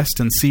menu list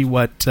and see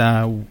what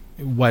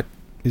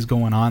is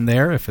going on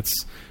there. If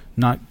it's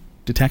not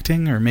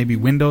detecting, or maybe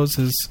Windows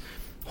is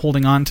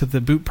holding on to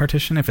the boot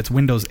partition. If it's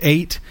Windows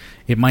 8,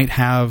 it might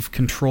have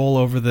control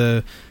over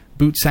the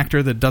boot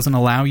sector that doesn't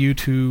allow you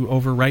to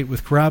overwrite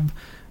with grub.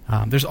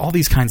 There's all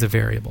these kinds of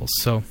variables.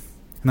 And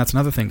that's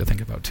another thing to think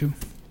about too.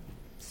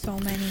 So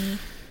many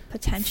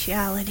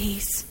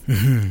potentialities.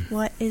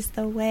 What is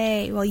the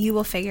way? Well, you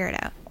will figure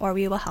it out, or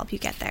we will help you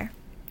get there.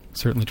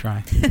 Certainly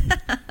try.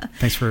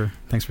 Thanks for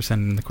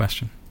sending the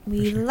question.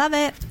 We love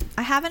it.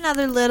 I have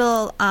another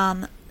little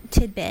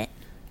tidbit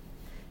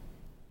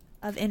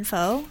of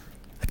info.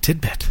 A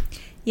tidbit?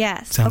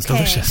 Yes. Sounds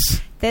delicious.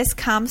 This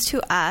comes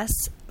to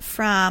us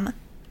from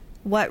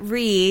what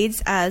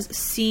reads as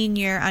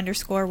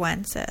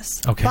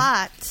senior_Wences. Okay.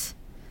 But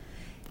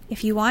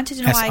if you wanted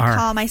to know why I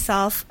call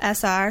myself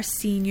SR,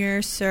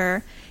 Senior,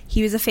 Sir,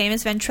 he was a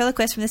famous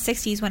ventriloquist from the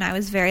 60s when I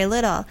was very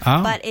little.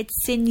 Oh. But it's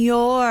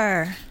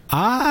Senor.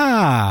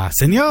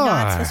 Senor.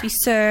 Not supposed to be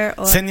Sir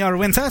or... Senor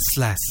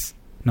Wenceslas.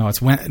 No,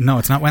 it's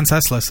not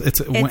Wenceslas. It's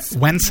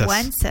Wences.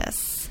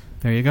 Wences.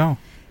 There you go.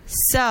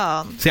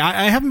 So... See,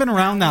 I haven't been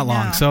around that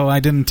long, so I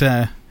didn't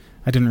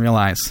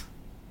realize.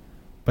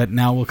 But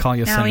now we'll call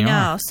you Senor. Now we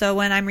know. So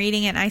when I'm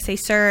reading it and I say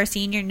Sir or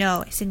Senior,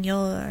 no,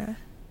 Senor.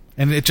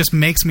 And it just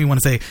makes me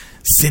want to say,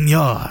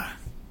 Senor.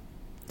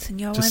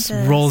 Senor just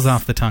Wences. Rolls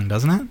off the tongue,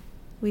 doesn't it?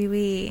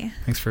 Oui.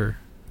 Thanks for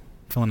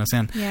filling us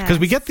in. Yes. Because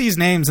we get these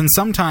names, and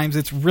sometimes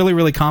it's really,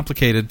 really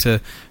complicated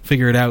to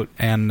figure it out.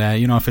 And,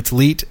 if it's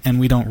Leet and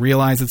we don't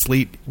realize it's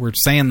Leet, we're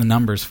saying the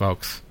numbers,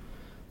 folks.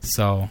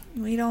 So...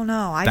 We don't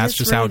know. That's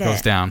just how it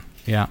goes down.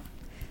 Yeah.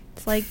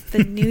 It's like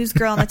the news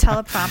girl on the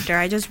teleprompter.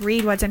 I just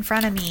read what's in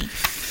front of me.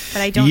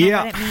 But I don't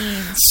know what it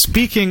means.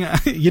 Speaking...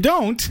 you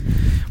don't?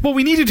 Well,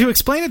 we needed to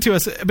explain it to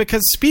us,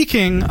 because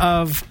speaking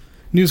of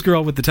news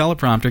girl with the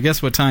teleprompter,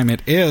 guess what time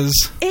it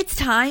is? It's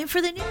time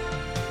for the news...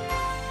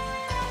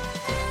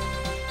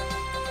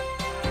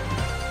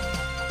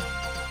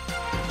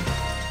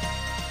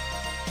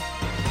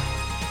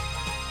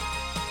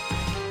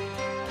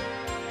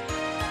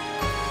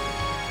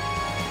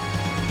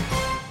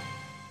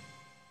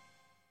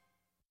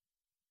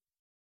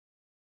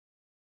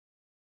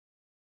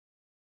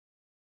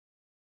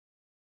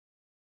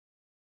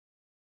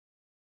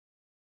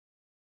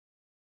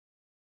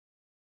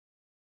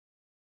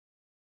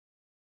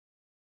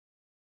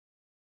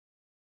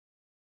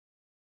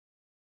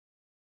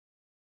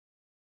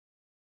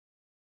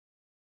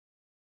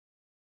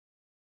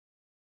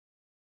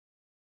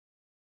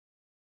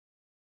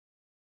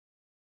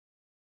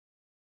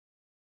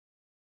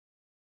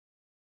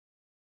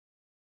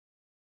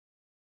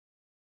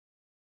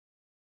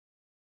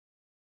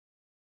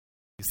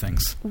 these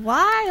things.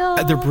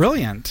 Wild. They're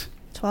brilliant.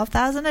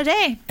 12,000 a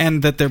day.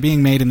 And that they're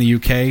being made in the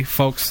UK,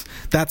 folks,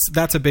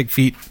 that's a big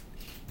feat.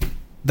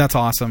 That's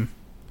awesome.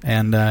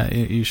 And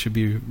you should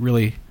be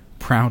really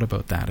proud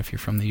about that if you're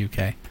from the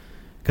UK.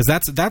 Because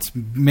that's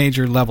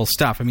major level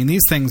stuff. I mean,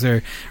 these things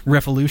are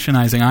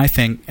revolutionizing, I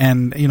think.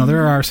 And,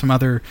 there are some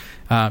other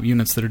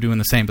units that are doing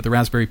the same. But the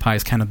Raspberry Pi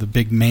is kind of the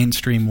big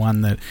mainstream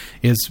one that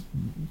is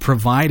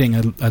providing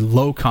a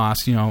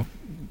low-cost, $25,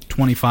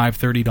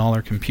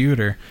 $30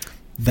 computer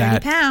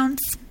that 30 pounds.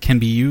 Can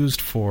be used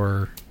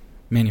for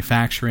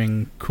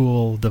manufacturing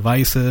cool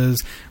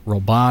devices,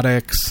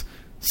 robotics,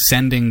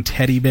 sending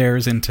teddy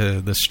bears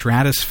into the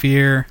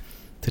stratosphere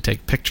to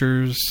take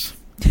pictures.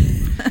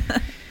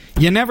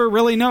 You never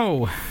really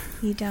know.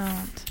 You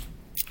don't.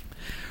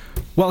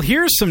 Well,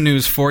 here's some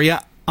news for you.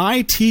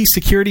 IT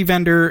security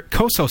vendor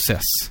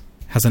Cososys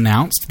has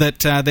announced that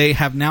they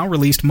have now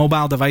released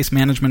mobile device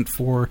management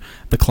for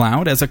the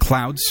cloud as a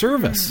cloud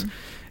service.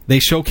 They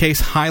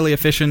showcase highly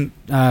efficient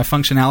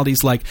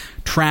functionalities like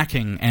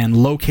tracking and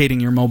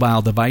locating your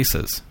mobile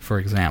devices, for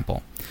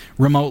example.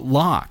 Remote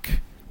lock,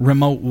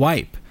 remote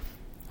wipe.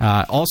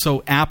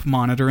 Also app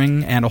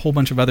monitoring and a whole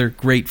bunch of other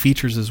great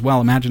features as well.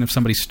 Imagine if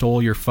somebody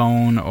stole your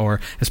phone, or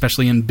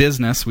especially in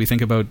business, we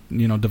think about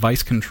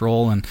device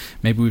control, and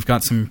maybe we've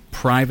got some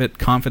private,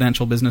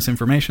 confidential business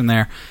information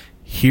there.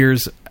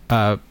 Here's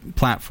a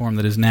platform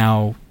that is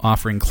now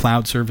offering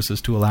cloud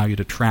services to allow you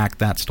to track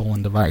that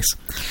stolen device.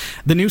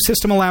 The new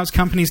system allows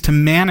companies to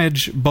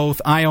manage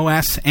both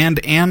iOS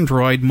and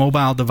Android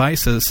mobile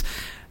devices.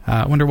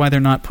 I wonder why they're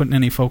not putting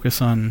any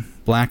focus on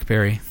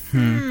BlackBerry.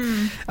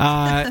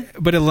 But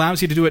it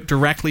allows you to do it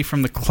directly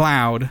from the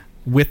cloud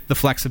with the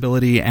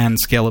flexibility and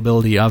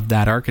scalability of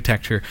that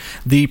architecture.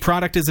 The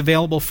product is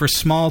available for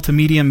small to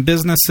medium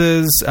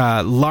businesses,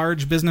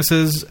 large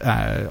businesses,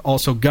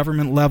 also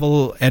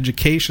government-level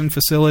education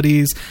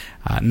facilities,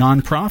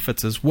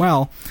 nonprofits as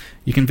well.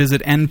 You can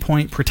visit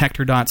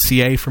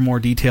endpointprotector.ca for more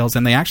details,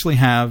 and they actually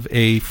have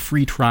a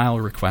free trial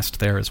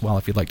request there as well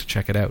if you'd like to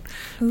check it out.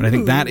 Ooh. But I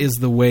think that is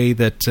the way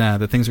that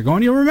things are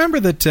going. You'll remember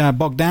that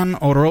Bogdan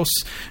Oros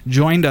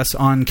joined us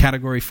on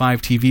Category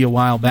 5 TV a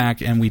while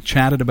back, and we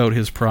chatted about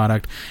his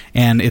product,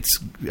 and it's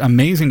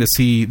amazing to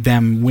see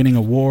them winning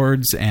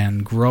awards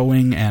and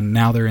growing, and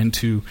now they're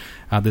into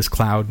this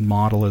cloud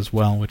model as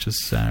well, which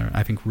is,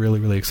 I think, really,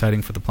 really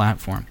exciting for the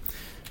platform.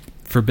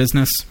 For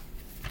business,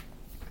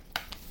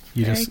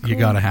 you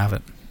got to have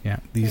it. Yeah,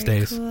 these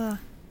days. Cool.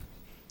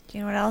 Do you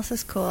know what else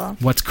is cool?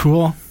 What's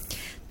cool?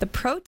 The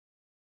Pro.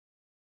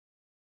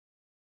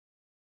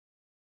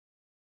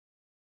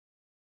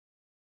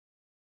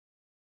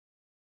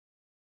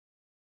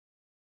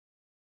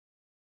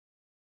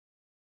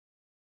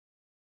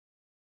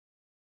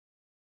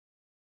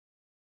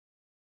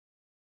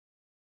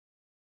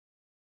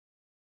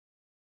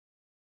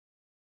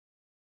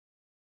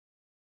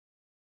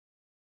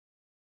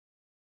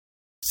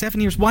 $7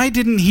 years. Why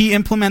didn't he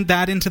implement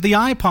that into the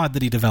iPod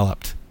that he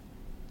developed?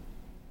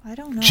 I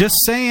don't know. Just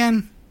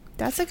saying.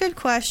 That's a good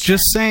question.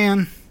 Just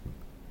saying.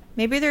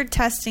 Maybe they're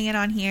testing it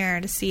on here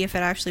to see if it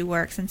actually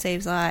works and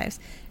saves lives.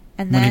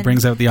 And when he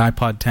brings out the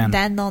iPod 10.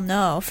 Then they'll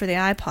know for the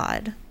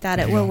iPod that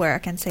it will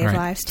work and save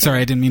lives too. Sorry,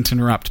 I didn't mean to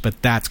interrupt,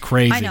 but that's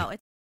crazy. I know.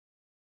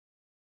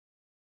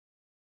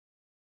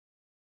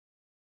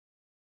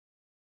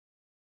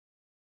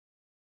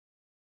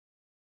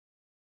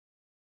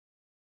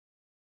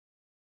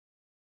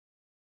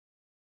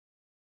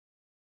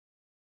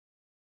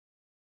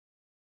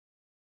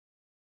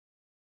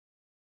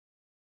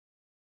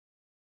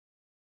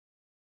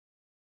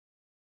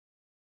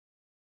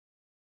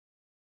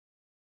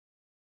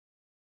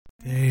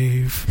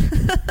 Dave.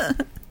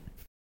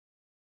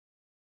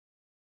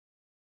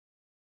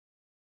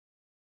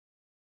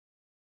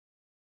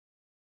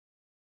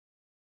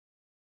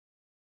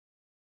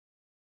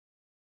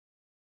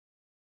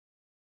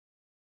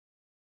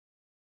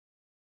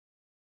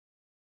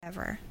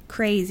 Ever.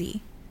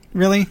 Crazy.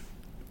 Really?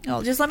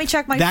 Oh, just let me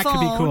check my phone. That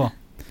could be cool.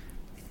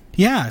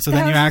 Yeah, so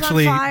then you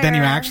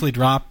actually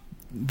drop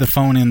the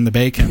phone in the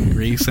bacon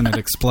grease and it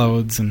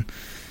explodes, and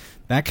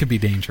that could be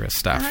dangerous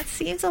stuff. That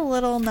seems a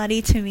little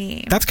nutty to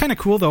me. That's kind of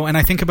cool, though. And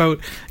I think about,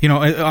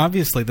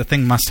 obviously the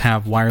thing must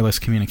have wireless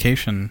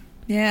communication.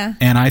 Yeah.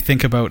 And I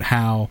think about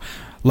how,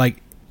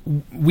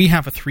 we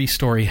have a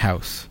 3-story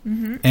house.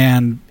 Mm-hmm.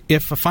 And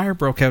if a fire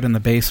broke out in the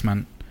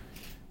basement,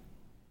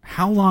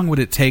 how long would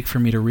it take for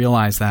me to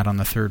realize that on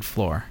the 3rd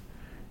floor?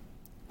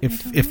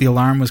 If the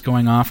alarm was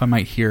going off, I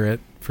might hear it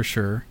for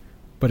sure.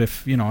 But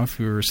if you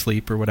were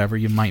asleep or whatever,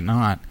 you might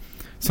not.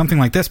 Something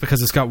like this,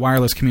 because it's got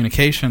wireless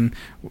communication,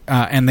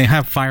 and they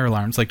have fire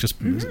alarms, like just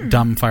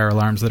dumb fire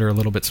alarms that are a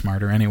little bit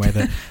smarter anyway,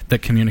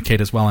 that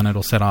communicate as well, and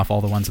it'll set off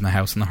all the ones in the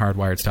house and the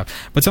hardwired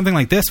stuff. But something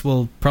like this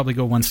will probably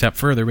go one step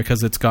further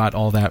because it's got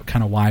all that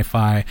kind of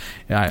Wi-Fi.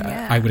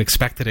 I would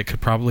expect that it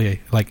could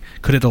probably,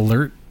 could it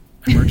alert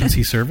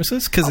emergency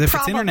services? Because if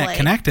it's internet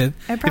connected,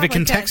 if it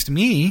can text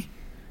me,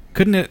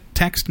 couldn't it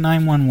text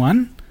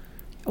 911?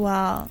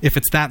 Well, if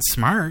it's that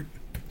smart,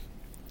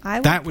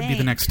 that would be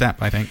the next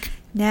step, I think.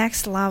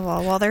 Next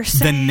level. Well, they're The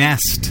saying...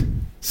 Nest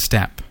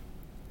step.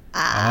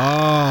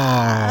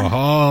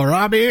 Oh,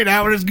 Robbie,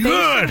 that was They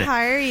good. should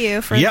hire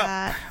you for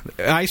that.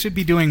 I should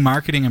be doing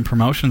marketing and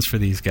promotions for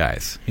these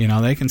guys. You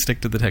know, they can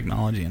stick to the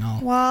technology and all.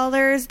 Well,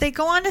 they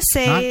go on to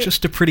say... Not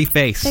just a pretty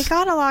face. They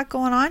got a lot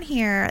going on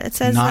here. It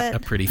says Not a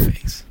pretty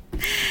face.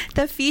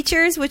 The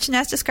features, which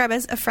Nest described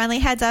as a friendly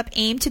heads-up,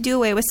 aim to do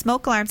away with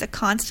smoke alarms that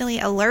constantly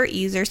alert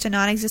users to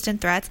non-existent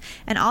threats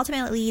and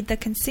ultimately lead the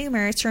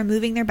consumers to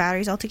removing their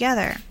batteries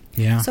altogether.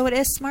 Yeah. So it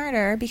is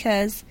smarter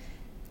because...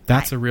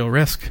 That's a real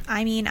risk.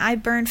 I mean, I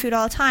burn food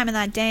all the time, and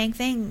that dang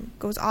thing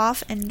goes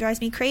off and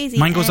drives me crazy.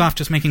 Mine goes off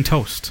just making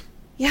toast.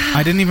 Yeah.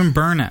 I didn't even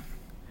burn it.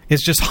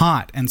 It's just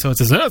hot, and so it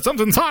says,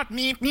 something's hot,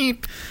 meep,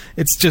 meep.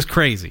 It's just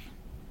crazy.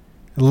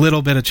 A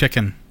little bit of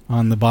chicken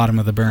on the bottom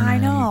of the burner. I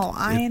know.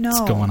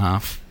 It's going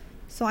off.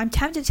 So I'm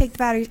tempted to take the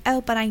batteries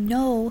out, but I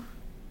know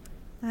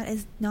that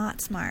is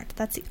not smart.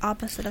 That's the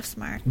opposite of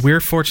smart.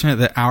 We're fortunate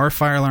that our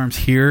fire alarms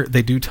here,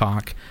 they do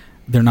talk.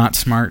 They're not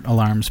smart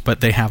alarms, but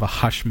they have a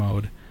hush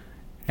mode.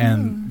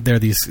 And they're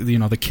these,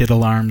 the kid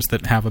alarms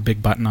that have a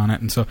big button on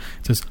it. And so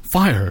it says,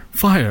 fire,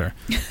 fire.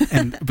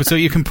 But so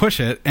you can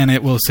push it, and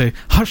it will say,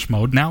 hush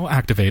mode now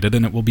activated,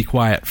 and it will be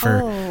quiet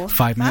for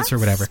 5 minutes or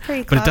whatever.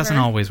 But it doesn't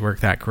always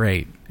work that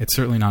great. It's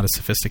certainly not as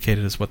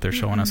sophisticated as what they're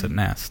showing us at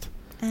Nest.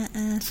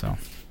 So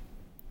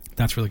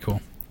that's really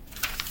cool.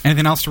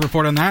 Anything else to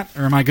report on that,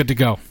 or am I good to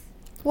go?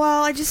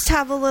 Well, I just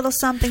have a little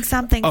something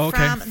from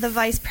the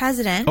vice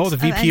president. Oh, the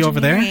VP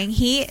over there?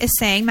 He is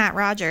saying, Matt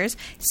Rogers,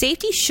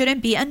 safety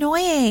shouldn't be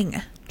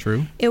annoying.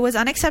 True. It was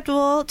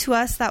unacceptable to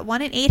us that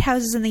 1 in 8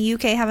 houses in the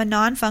UK have a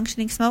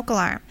non-functioning smoke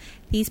alarm.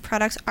 These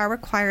products are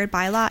required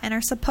by law and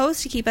are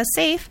supposed to keep us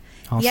safe,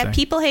 yet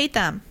people hate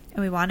them,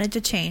 and we wanted to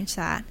change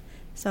that.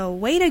 So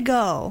way to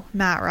go,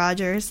 Matt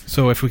Rogers.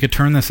 So if we could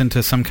turn this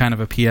into some kind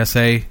of a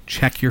PSA,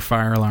 check your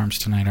fire alarms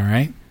tonight, all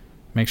right?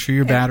 Make sure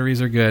your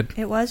batteries are good.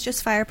 It was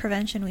just Fire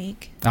Prevention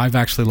Week. I've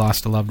actually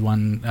lost a loved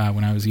one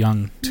when I was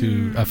young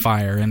to a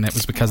fire, and it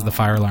was because the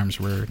fire alarms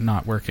were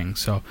not working.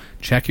 So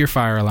check your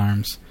fire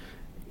alarms.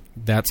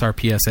 That's our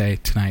PSA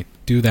tonight.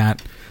 Do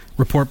that.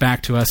 Report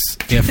back to us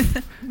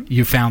if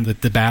you found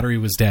that the battery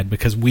was dead,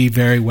 because we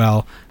very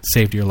well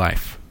saved your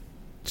life.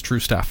 It's true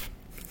stuff.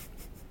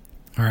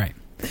 All right.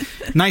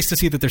 Nice to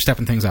see that they're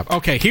stepping things up.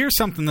 Okay, here's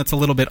something that's a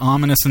little bit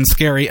ominous and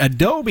scary.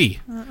 Adobe.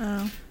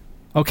 Uh-oh.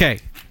 Okay.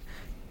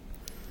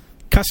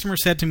 Customer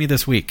said to me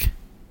this week,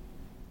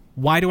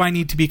 why do I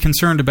need to be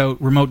concerned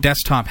about remote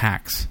desktop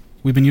hacks?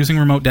 We've been using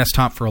remote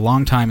desktop for a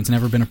long time. It's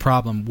never been a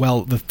problem.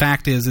 Well, the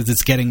fact is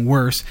it's getting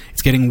worse.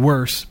 It's getting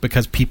worse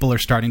because people are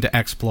starting to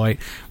exploit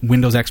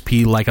Windows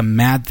XP like a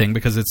mad thing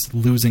because it's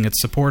losing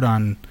its support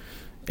on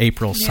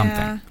April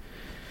something.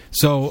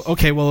 So,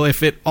 okay, well,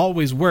 if it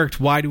always worked,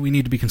 why do we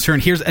need to be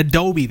concerned? Here's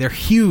Adobe. They're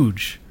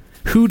huge.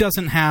 Who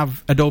doesn't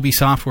have Adobe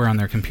software on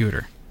their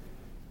computer?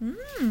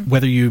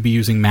 Whether you be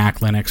using Mac,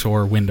 Linux,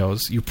 or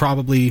Windows, you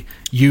probably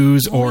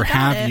use or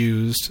have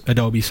used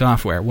Adobe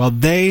software. Well,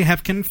 they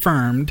have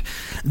confirmed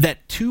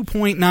that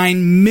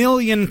 2.9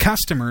 million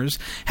customers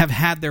have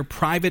had their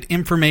private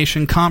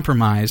information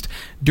compromised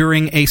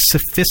during a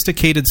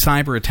sophisticated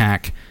cyber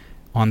attack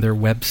on their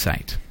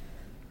website.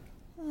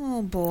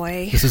 Oh,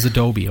 boy. This is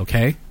Adobe,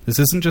 okay? This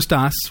isn't just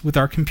us with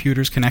our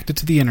computers connected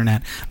to the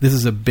internet. This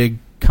is a big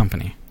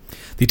company.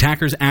 The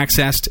attackers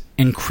accessed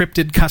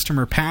encrypted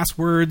customer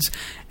passwords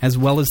as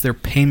well as their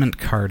payment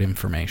card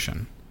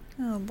information.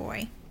 Oh,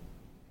 boy.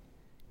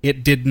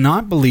 It did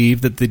not believe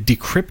that the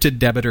decrypted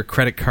debit or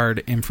credit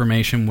card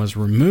information was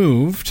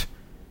removed.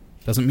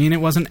 Doesn't mean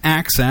it wasn't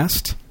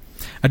accessed.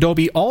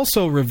 Adobe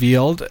also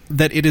revealed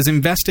that it is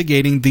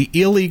investigating the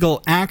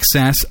illegal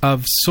access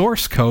of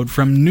source code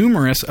from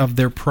numerous of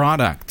their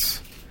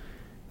products.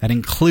 That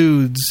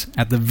includes,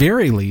 at the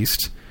very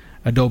least,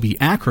 Adobe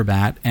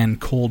Acrobat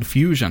and Cold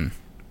Fusion.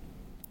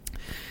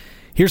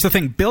 Here's the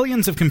thing.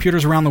 Billions of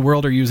computers around the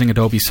world are using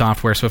Adobe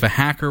software, so if a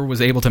hacker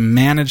was able to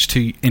manage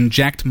to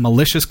inject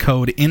malicious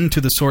code into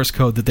the source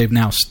code that they've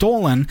now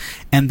stolen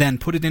and then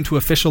put it into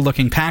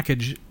official-looking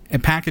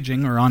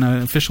packaging or on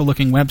an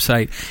official-looking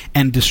website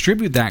and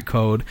distribute that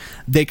code,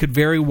 they could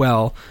very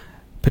well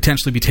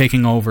potentially be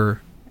taking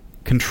over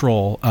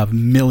control of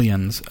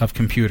millions of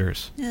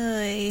computers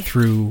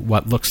through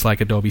what looks like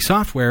Adobe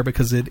software,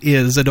 because it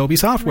is Adobe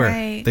software.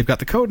 Right. They've got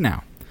the code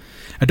now.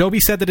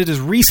 Adobe said that it is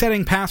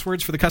resetting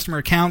passwords for the customer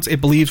accounts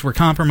it believes were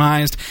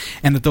compromised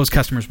and that those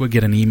customers would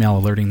get an email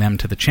alerting them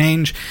to the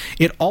change.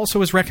 It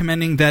also is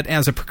recommending that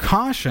as a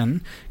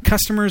precaution,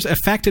 customers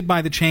affected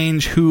by the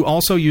change who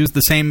also use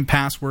the same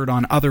password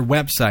on other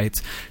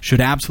websites should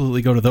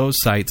absolutely go to those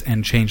sites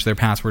and change their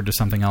password to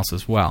something else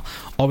as well.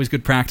 Always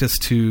good practice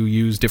to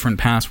use different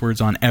passwords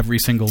on every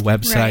single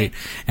website. Right.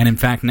 And in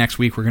fact, next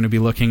week we're going to be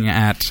looking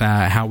at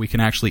how we can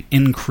actually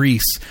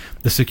increase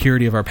the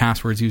security of our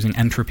passwords using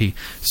entropy.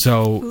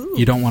 So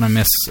you don't want to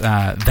miss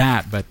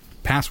that, but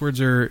passwords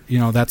are,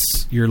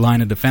 that's your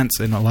line of defense.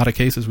 In a lot of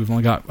cases, we've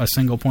only got a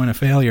single point of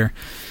failure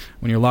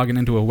when you're logging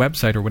into a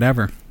website or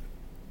whatever.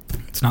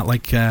 It's not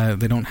like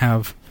they don't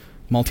have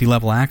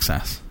multi-level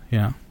access.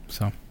 Yeah,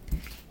 so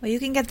Well, you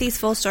can get these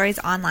full stories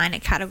online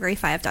at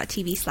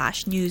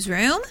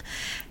category5.tv/newsroom.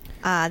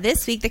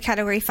 This week, the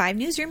Category 5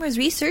 newsroom was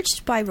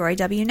researched by Roy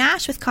W.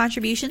 Nash with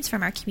contributions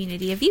from our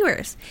community of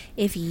viewers.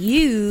 If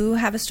you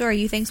have a story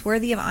you think's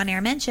worthy of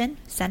on-air mention,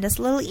 send us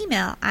a little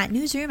email at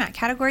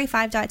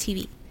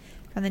newsroom@category5.tv.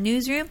 From the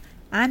newsroom,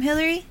 I'm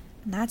Hillary,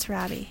 and that's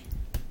Robbie.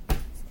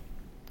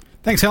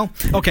 Thanks, Hill.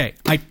 Okay,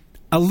 I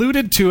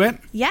alluded to it.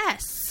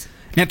 Yes.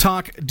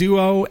 NetTalk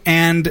Duo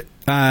and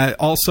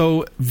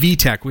also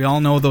VTech. We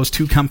all know those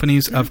two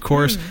companies, of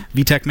course.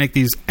 VTech make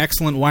these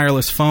excellent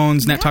wireless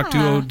phones. Yeah. NetTalk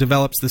Duo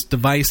develops this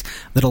device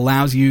that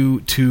allows you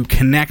to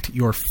connect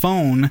your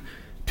phone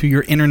to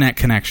your internet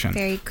connection.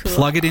 Very cool.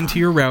 Plug it into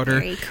your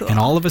router, Very cool. and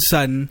all of a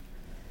sudden,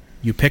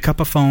 you pick up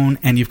a phone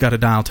and you've got a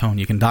dial tone.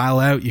 You can dial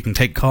out, you can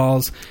take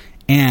calls,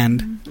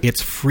 and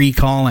it's free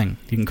calling.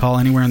 You can call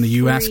anywhere in the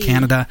U.S., Free.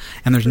 Canada,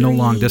 and there's no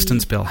long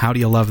distance bill. How do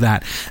you love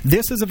that?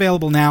 This is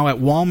available now at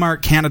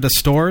Walmart Canada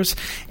stores,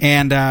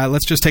 and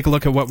let's just take a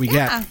look at what we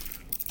get.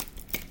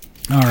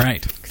 All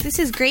right. This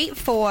is great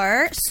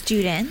for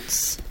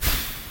students.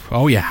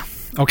 Oh, yeah.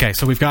 Okay,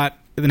 so we've got...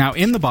 Now,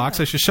 in the box,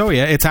 I should show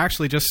you, it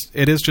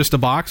is just a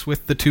box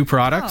with the two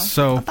products.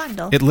 So a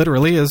bundle. It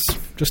literally is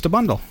just a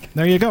bundle.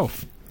 There you go.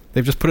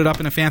 They've just put it up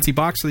in a fancy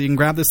box so that you can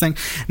grab this thing.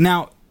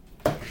 Now,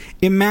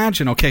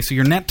 imagine, okay, so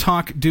your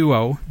NetTalk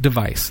Duo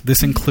device.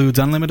 This includes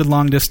unlimited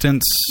long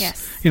distance.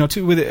 Yes.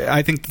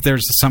 I think that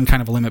there's some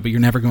kind of a limit, but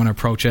you're never going to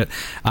approach it.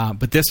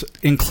 But this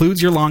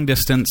includes your long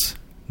distance,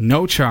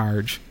 no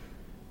charge,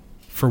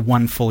 for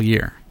 1 full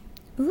year.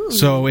 Ooh.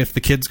 So if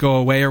the kids go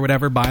away or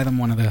whatever, buy them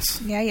one of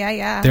this.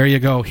 Yeah. There you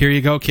go. Here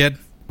you go, kid.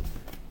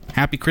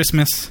 Happy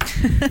Christmas.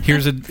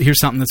 Here's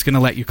something that's going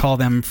to let you call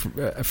them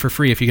for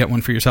free if you get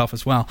one for yourself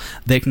as well.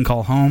 They can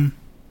call home.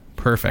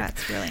 Perfect.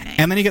 That's really nice.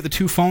 And then you get the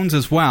two phones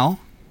as well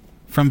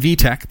from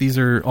VTech. These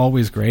are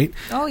always great.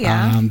 Oh,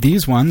 yeah.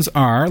 These ones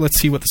are, let's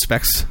see what the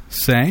specs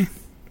say.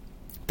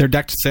 They're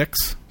DECT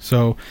 6,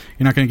 so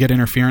you're not going to get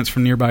interference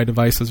from nearby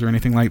devices or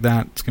anything like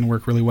that. It's going to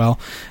work really well.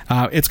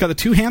 It's got the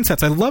two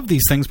handsets. I love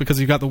these things because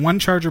you've got the one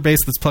charger base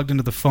that's plugged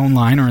into the phone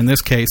line, or in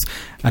this case,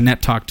 a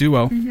NetTalk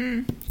Duo.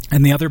 Mm-hmm.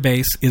 And the other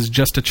base is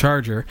just a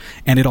charger,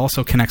 and it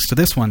also connects to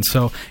this one.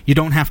 So you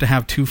don't have to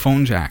have two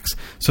phone jacks.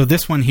 So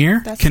this one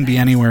here can be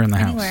anywhere in the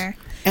house.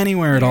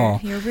 Anywhere at all.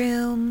 Your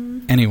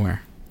room.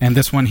 Anywhere. And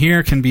this one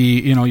here can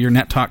be, your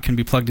NetTalk can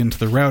be plugged into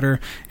the router,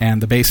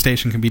 and the base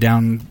station can be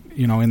down,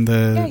 in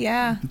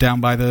the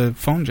down by the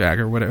phone jack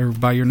or whatever,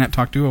 by your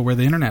NetTalk Duo where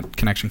the internet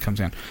connection comes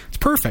in. It's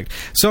perfect.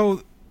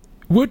 So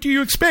what do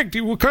you expect?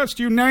 It will cost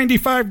you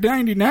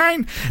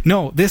 $95.99?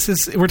 No,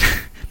 we're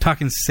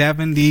talking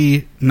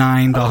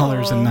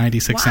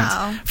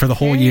 $79.96 for the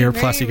whole year,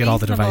 plus you get all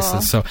the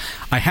devices. So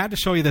I had to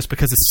show you this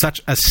because it's such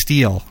a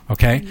steal,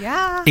 okay?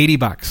 Yeah.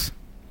 $80.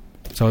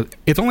 So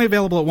it's only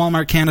available at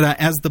Walmart Canada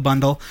as the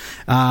bundle,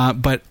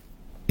 but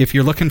if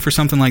you're looking for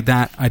something like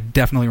that, I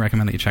definitely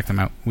recommend that you check them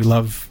out. We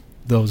love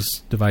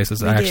those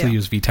devices. I actually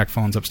use VTech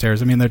phones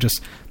upstairs. I mean, they're just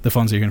the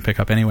phones that you're going to pick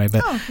up anyway,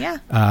 but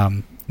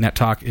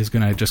NetTalk is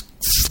going to just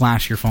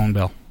slash your phone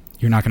bill.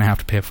 You're not going to have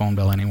to pay a phone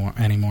bill anymore.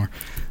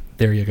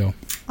 There you go.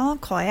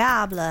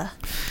 Incroyable.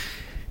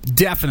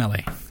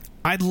 Definitely.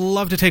 I'd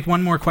love to take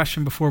one more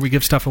question before we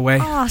give stuff away.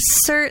 Oh,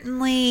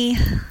 certainly,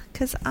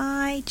 because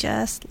I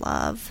just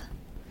love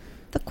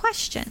the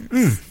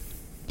questions.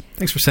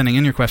 Thanks for sending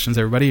in your questions,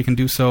 everybody. You can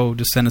do so.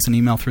 Just send us an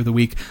email through the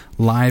week,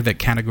 live at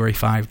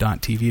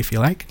category5.tv if you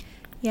like.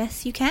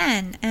 Yes, you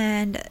can.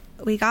 And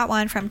we got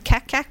one from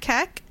Kek. Hey,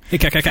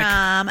 Kek.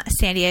 From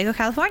San Diego,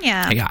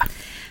 California. Hey, yeah.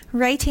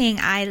 Writing,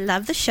 I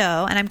love the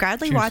show, and I'm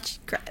gradually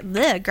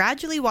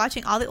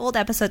watching all the old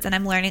episodes, and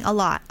I'm learning a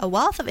lot. A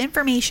wealth of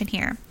information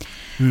here.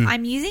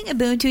 I'm using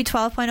Ubuntu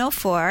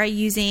 12.04,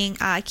 using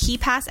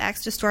KeePass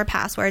X to store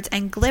passwords,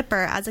 and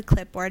Glipper as a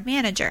clipboard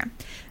manager.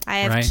 I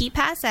have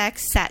KeePass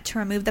X set to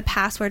remove the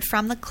password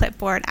from the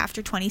clipboard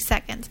after 20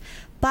 seconds.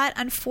 But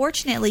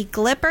unfortunately,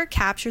 Glipper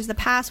captures the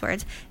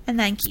passwords and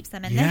then keeps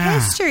them in the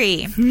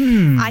history.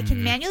 I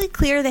can manually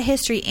clear the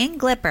history in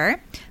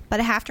Glipper,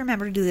 but I have to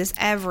remember to do this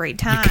every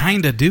time. You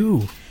kind of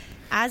do.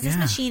 As this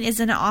machine is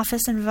in an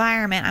office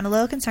environment, I'm a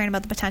little concerned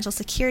about the potential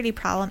security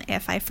problem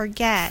if I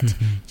forget. Do you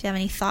have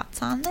any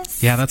thoughts on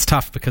this? Yeah, that's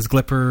tough because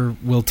Glipper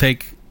will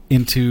take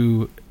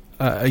into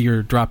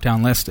your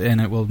drop-down list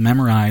and it will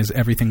memorize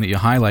everything that you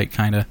highlight,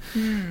 kind of.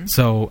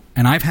 So,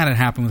 and I've had it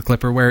happen with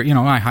Glipper where,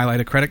 I highlight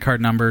a credit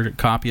card number,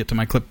 copy it to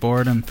my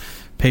clipboard, and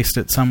paste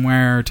it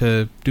somewhere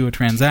to do a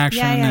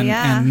transaction,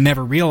 and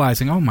never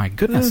realizing, oh my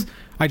goodness,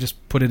 I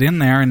just put it in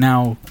there, and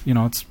now,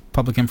 it's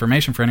public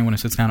information for anyone who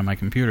sits down at my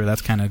computer.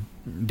 That's kind of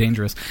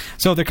dangerous.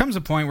 So there comes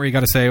a point where you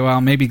got to say,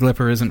 well, maybe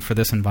Glipper isn't for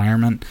this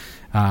environment.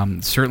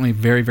 Certainly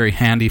very, very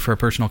handy for a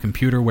personal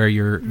computer where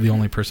you're the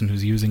only person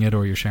who's using it,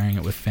 or you're sharing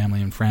it with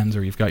family and friends,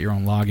 or you've got your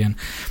own login.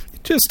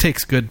 It just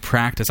takes good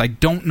practice. I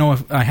don't know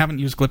if I haven't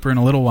used Glipper in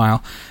a little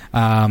while.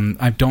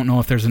 I don't know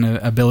if there's an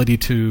ability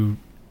to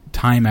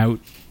time out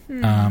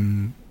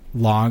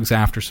logs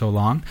after so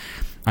long.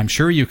 I'm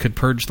sure you could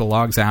purge the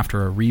logs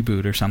after a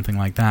reboot or something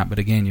like that, but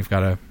again, you've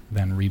got to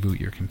then reboot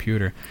your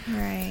computer.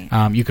 Right.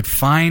 You could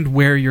find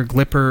where your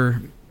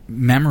Glipper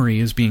memory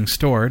is being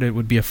stored. It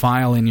would be a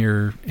file in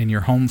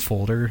your home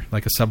folder,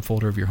 like a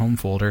subfolder of your home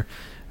folder,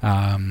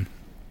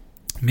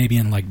 maybe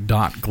in like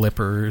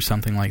 .glipper or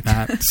something like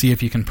that. See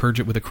if you can purge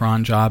it with a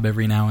cron job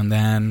every now and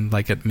then,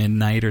 like at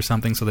midnight or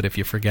something, so that if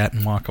you forget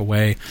and walk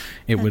away,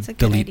 it would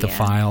delete the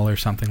file or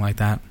something like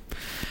that.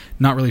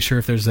 Not really sure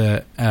if there's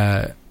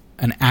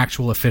an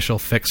actual official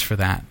fix for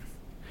that.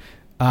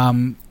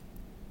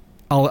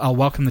 I'll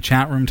welcome the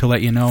chat room to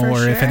let you know,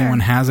 if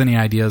anyone has any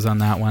ideas on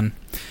that one.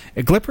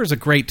 Glipper is a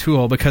great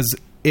tool because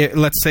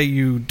let's say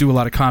you do a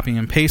lot of copying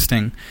and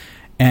pasting,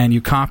 and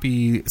you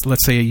copy,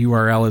 let's say a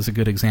URL is a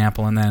good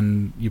example, and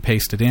then you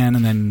paste it in,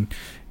 and then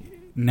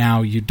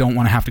now you don't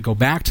want to have to go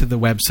back to the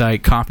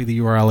website, copy the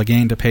URL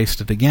again to paste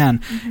it again.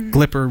 Mm-hmm.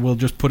 Glipper will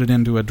just put it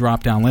into a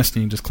drop-down list,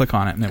 and you just click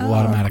on it, and it will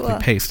automatically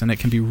paste. And it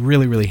can be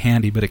really, really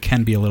handy, but it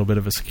can be a little bit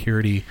of a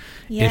security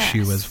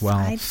issue as well.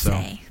 I'd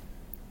say.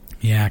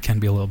 Yeah, it can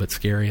be a little bit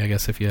scary, I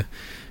guess, if you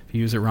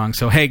use it wrong.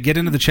 So, hey, get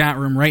into the chat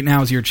room. Right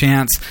now is your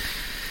chance.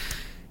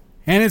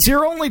 And it's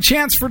your only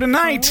chance for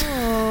tonight.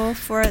 Oh,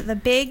 for the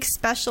big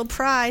special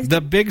prize.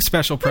 The big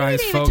special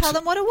prize, folks. Folks. Even tell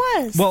them what it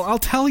was. Well, I'll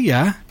tell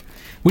you.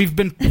 We've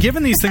been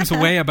giving these things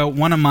away about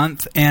one a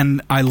month,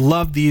 and I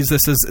love these.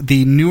 This is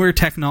the Newer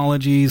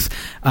Technologies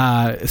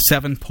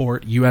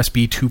 7-port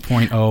USB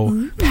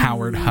 2.0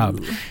 powered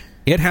hub.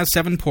 It has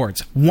 7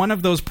 ports. One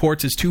of those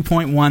ports is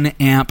 2.1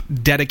 amp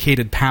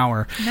dedicated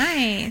power.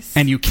 Nice.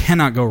 And you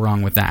cannot go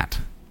wrong with that.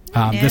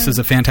 This is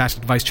a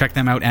fantastic device. Check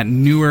them out at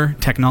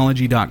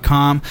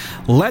newertechnology.com.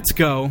 Let's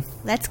go.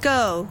 Let's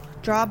go.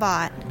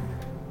 Drawbot.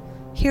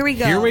 Here we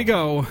go. Here we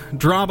go.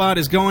 Drawbot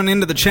is going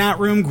into the chat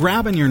room,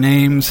 grabbing your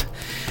names.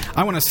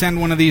 I want to send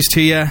one of these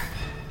to you.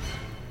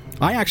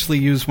 I actually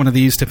use one of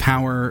these to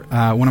power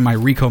one of my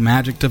Ricoh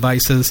Magic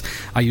devices.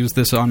 I use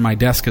this on my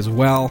desk as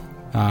well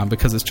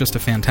because it's just a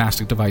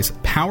fantastic device.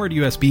 Powered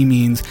USB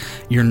means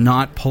you're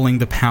not pulling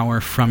the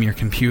power from your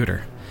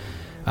computer.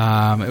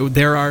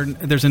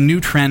 There's a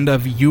new trend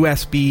of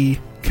USB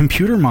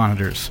computer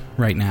monitors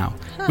right now,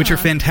 which are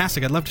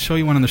fantastic. I'd love to show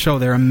you one on the show.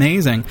 They're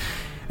amazing.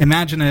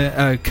 Imagine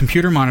a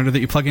computer monitor that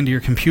you plug into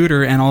your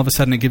computer, and all of a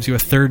sudden it gives you a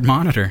third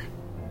monitor.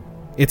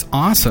 It's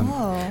awesome.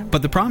 Whoa.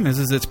 But the problem is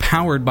it's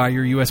powered by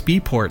your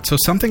USB port. So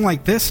something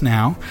like this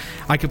now,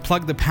 I could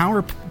plug the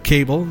power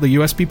cable, the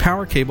USB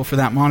power cable for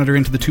that monitor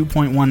into the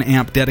 2.1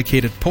 amp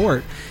dedicated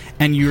port,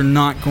 and you're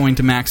not going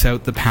to max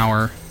out the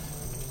power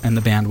and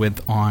the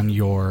bandwidth on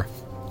your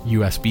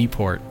USB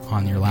port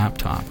on your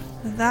laptop.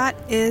 That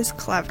is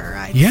clever,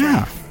 I'd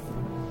say.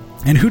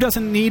 And who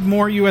doesn't need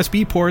more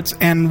USB ports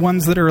and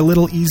ones that are a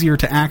little easier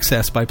to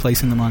access by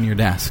placing them on your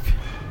desk?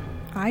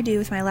 I do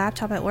with my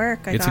laptop at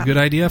work. It's a good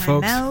idea,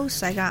 folks. I got my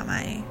mouse, I got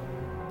my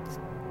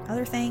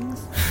other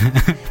things.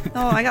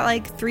 I got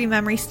like 3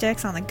 memory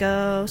sticks on the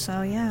go,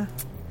 so yeah.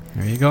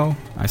 There you go.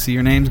 I see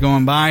your names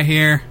going by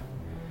here.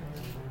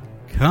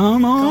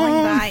 Come on.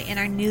 Going by in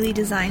our newly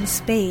designed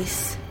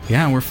space.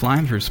 Yeah, we're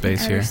flying through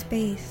space here.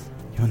 Space.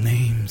 Your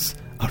names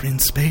are in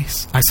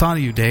space. I saw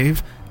you,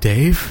 Dave.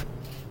 Dave.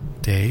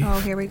 Oh,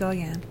 here we go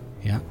again.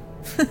 Yeah.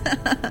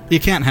 You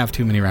can't have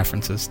too many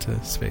references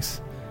to space.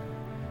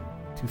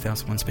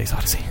 2001 Space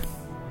Odyssey. Here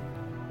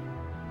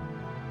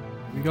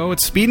we go.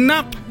 It's speeding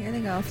up. Here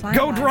they go. Flying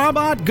go,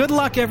 Drawbot. Good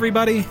luck,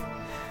 everybody.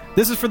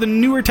 This is for the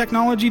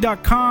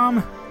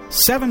newertechnology.com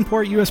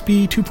 7-port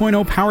USB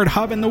 2.0 powered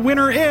hub, and the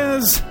winner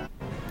is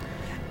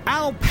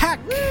Alpec.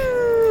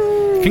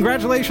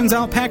 Congratulations,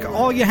 Alpec.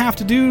 All you have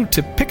to do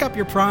to pick up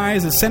your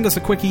prize is send us a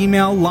quick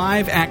email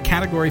live at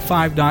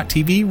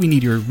category5.tv. We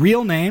need your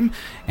real name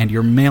and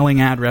your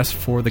mailing address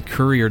for the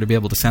courier to be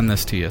able to send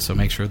this to you. So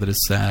make sure that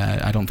it's,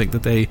 I don't think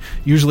that they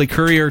usually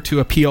courier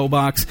to a P.O.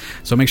 box.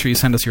 So make sure you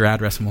send us your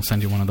address and we'll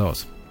send you one of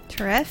those.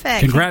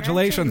 Terrific.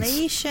 Congratulations.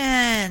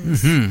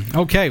 Congratulations.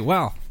 Okay,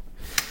 well,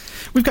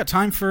 we've got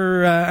time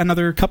for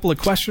another couple of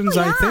questions,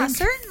 I think.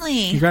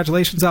 Certainly.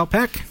 Congratulations,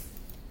 Alpec.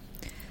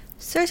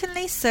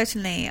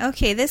 Certainly.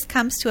 Okay, this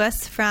comes to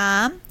us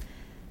from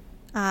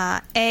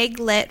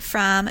Egglit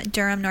from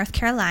Durham, North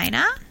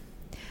Carolina.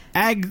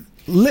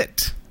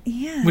 Egglit.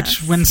 Yes.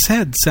 Which, when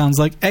said, sounds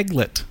like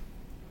egglet.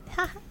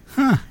 Huh.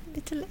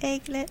 Little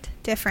Egglit.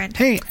 Different.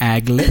 Hey,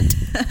 Egglit.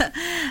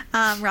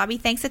 Robbie,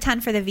 thanks a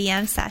ton for the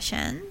VM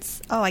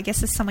sessions. Oh, I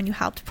guess it's someone you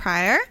helped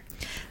prior.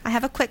 I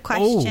have a quick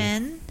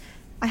question.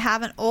 I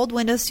have an old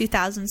Windows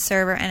 2000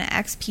 server and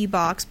an XP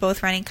box,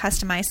 both running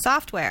customized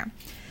software.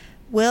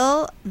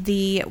 Will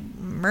the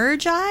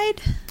merge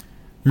IDE?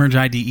 Merge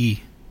IDE.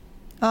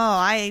 Oh,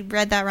 I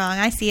read that wrong.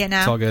 I see it now.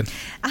 It's all good.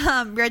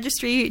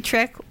 Registry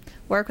trick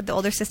work with the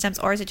older systems,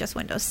 or is it just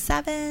Windows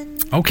 7?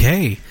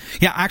 Okay.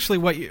 Yeah, actually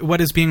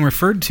what is being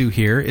referred to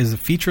here is a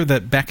feature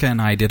that Becca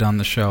and I did on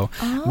the show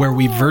where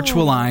we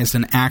virtualized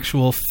an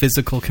actual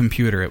physical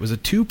computer. It was a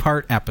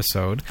 2-part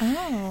episode.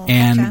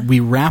 And we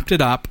wrapped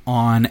it up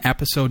on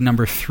episode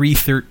number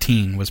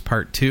 313 was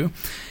part 2.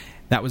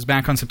 That was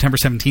back on September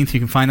 17th. You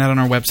can find that on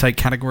our website,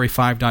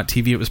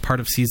 Category5.tv. It was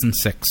part of Season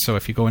 6. So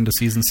if you go into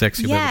Season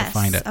 6, you'll be able to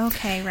find it.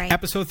 Okay, right.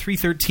 Episode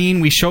 313,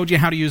 we showed you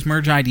how to use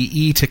Merge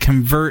IDE to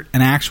convert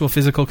an actual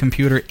physical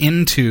computer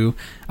into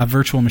a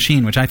virtual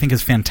machine, which I think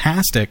is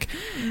fantastic,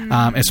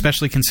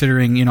 especially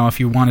considering, if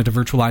you wanted to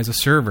virtualize a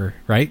server,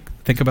 right?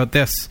 Think about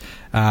this.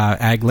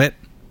 Egglet.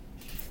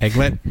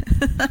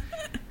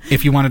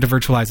 If you wanted to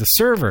virtualize a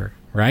server,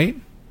 right?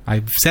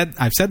 I've said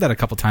that a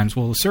couple times.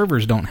 Well,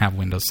 servers don't have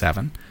Windows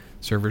 7.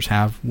 Servers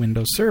have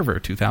Windows Server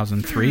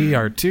 2003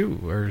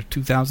 R2 or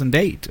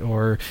 2008,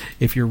 or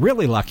if you're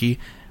really lucky,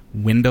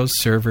 Windows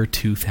Server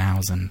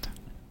 2000.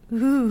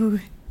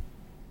 Ooh.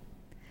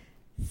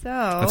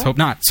 So let's hope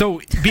not. So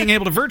being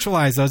able to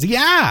virtualize those,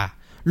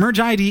 Merge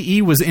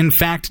IDE was in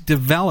fact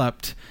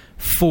developed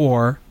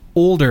for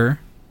older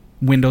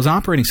Windows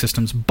operating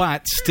systems,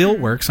 but still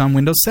works on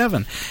Windows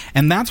 7.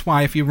 And that's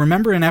why, if you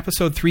remember in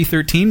episode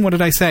 313, what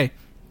did I say?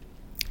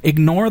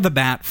 Ignore the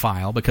BAT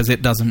file because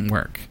it doesn't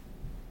work.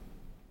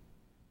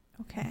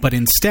 Okay. But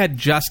instead,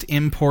 just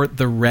import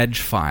the reg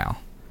file,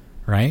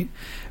 right?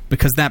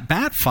 Because that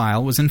BAT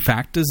file was in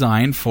fact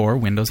designed for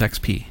Windows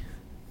XP.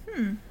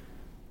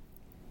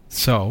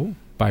 So,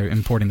 by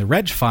importing the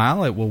reg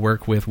file, it will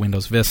work with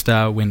Windows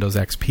Vista, Windows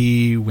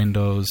XP,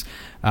 Windows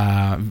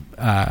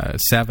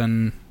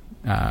 7,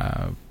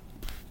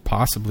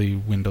 possibly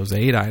Windows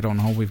 8. I don't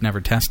know. We've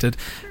never tested.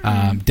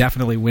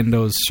 Definitely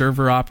Windows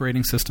Server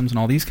operating systems and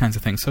all these kinds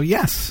of things. So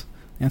yes,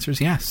 the answer is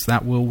yes.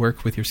 That will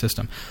work with your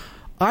system.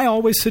 I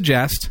always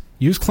suggest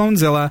use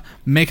Clonezilla.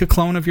 Make a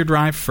clone of your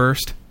drive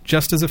first,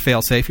 just as a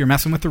failsafe. You're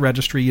messing with the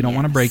registry. You don't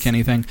want to break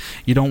anything.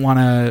 You don't want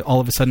to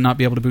all of a sudden not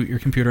be able to boot your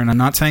computer. And I'm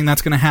not saying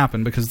that's going to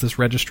happen because this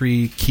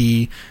registry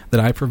key that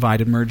I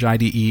provided, Merge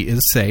IDE,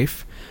 is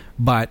safe.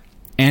 But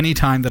any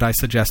time that I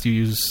suggest you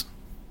use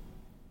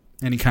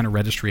any kind of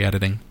registry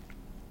editing,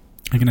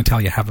 I'm going to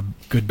tell you, have a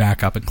good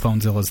backup, and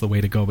Clonezilla is the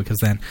way to go, because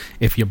then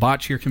if you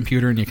botch your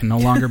computer and you can no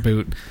longer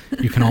boot,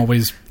 you can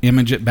always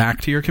image it back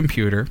to your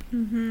computer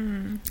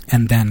and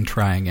then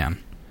try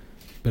again.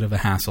 Bit of a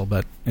hassle,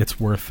 but it's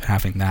worth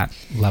having that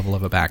level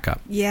of a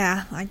backup.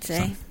 Yeah, I'd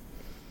say.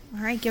 So.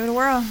 All right, give it a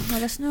whirl.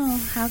 Let us know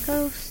how it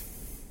goes.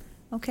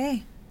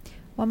 Okay.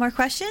 One more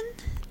question?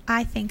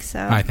 I think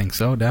so. I think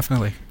so,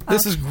 definitely.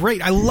 This is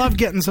great. I love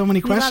getting so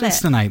many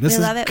questions tonight. This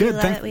is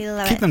good. We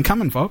love Keep it. them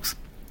coming, folks.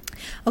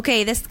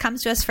 Okay, this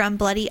comes to us from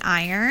Bloody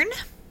Iron.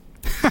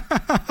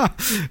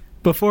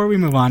 Before we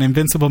move on,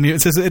 Invincible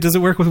Mute says, does it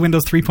work with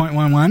Windows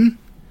 3.11?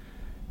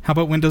 How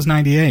about Windows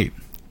 98?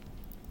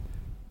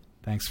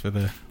 Thanks for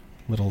the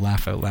little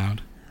laugh out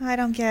loud. I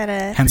don't get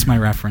it. Hence my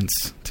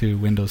reference to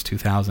Windows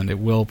 2000. It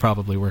will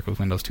probably work with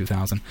Windows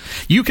 2000.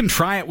 You can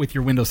try it with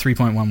your Windows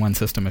 3.11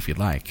 system if you'd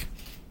like.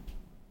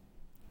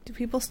 Do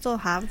people still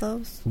have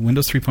those?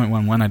 Windows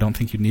 3.11, I don't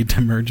think you need to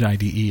merge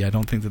IDE. I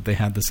don't think that they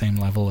had the same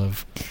level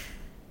of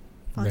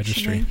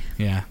registry.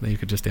 Yeah, you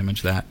could just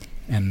image that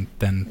and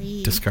then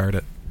discard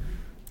it.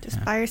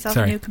 Just buy yourself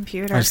a new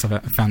computer. I just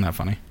found that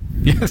funny.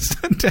 Yes,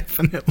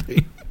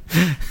 definitely.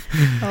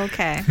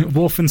 Okay.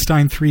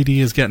 Wolfenstein 3D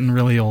is getting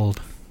really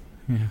old.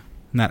 Yeah,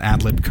 and that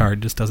ad-lib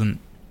card just doesn't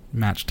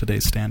match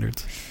today's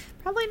standards.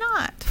 Probably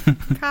not.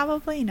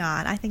 Probably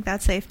not. I think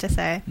that's safe to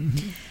say.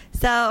 Mm-hmm.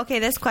 So, okay,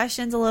 this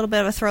question's a little bit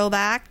of a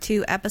throwback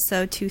to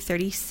episode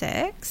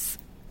 236,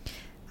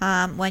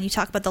 when you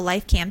talk about the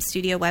LifeCam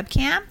Studio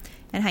webcam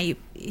and how he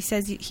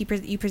says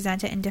you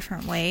present it in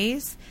different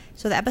ways.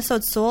 So the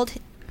episode sold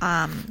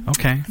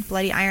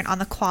Bloody Iron on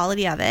the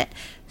quality of it.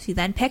 So he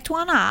then picked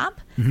one up,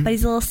 but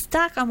he's a little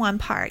stuck on one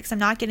part because I'm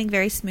not getting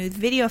very smooth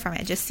video from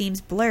it. It just seems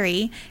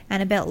blurry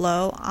and a bit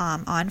low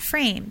on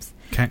frames.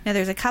 Okay. Now,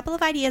 there's a couple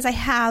of ideas I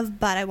have,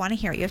 but I want to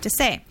hear what you have to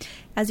say.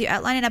 As you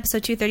outlined in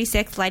episode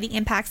 236, lighting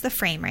impacts the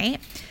frame rate.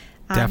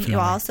 Definitely. You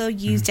also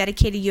use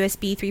dedicated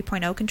USB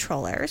 3.0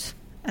 controllers.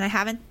 And I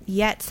haven't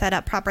yet set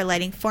up proper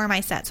lighting for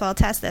my set, so I'll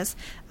test this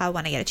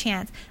when I get a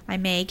chance. I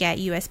may get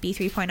USB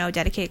 3.0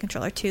 dedicated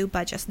controller too,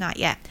 but just not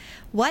yet.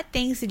 What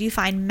things did you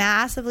find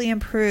massively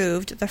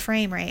improved the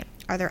frame rate?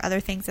 Are there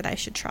other things that I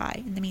should try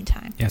in the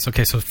meantime? Yes,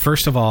 okay, so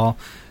first of all,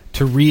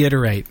 to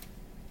reiterate,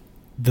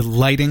 the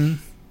lighting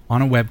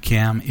on a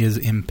webcam is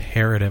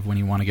imperative when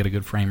you want to get a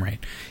good frame rate.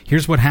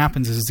 Here's what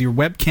happens is your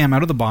webcam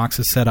out of the box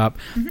is set up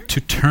to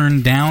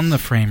turn down the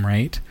frame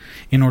rate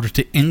in order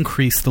to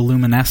increase the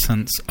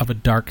luminescence of a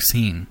dark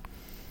scene.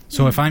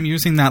 So if I'm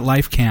using that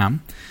LifeCam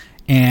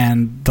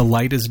and the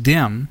light is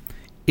dim,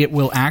 it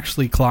will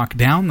actually clock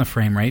down the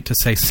frame rate to,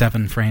 say,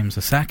 7 frames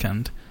a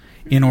second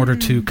in order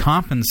to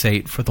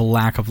compensate for the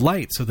lack of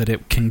light so that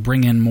it can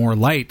bring in more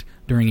light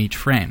during each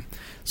frame.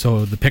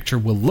 So the picture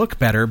will look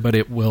better, but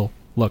it will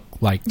look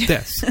like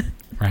this,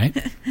 right?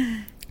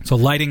 So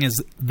lighting is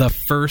the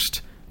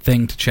first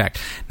thing to check.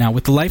 Now,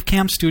 with the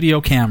LifeCam Studio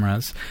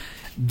cameras,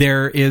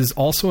 there is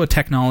also a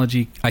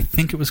technology, I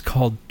think it was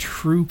called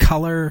True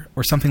Color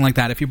or something like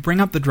that. If you bring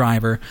up the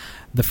driver,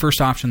 the first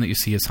option that you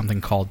see is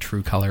something called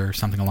True Color or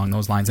something along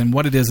those lines. And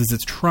what it is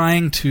it's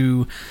trying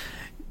to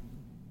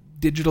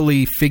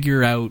digitally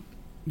figure out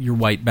your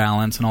white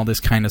balance and all this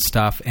kind of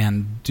stuff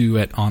and do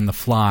it on the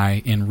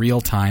fly in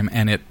real time,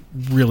 and it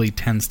really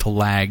tends to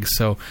lag.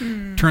 So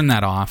turn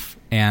that off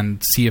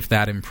and see if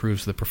that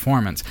improves the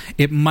performance.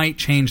 It might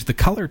change the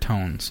color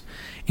tones,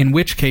 in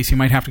which case you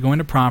might have to go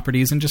into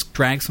properties and just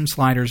drag some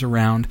sliders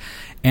around.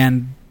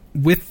 And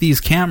with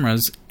these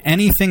cameras,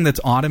 anything that's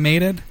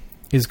automated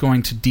is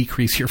going to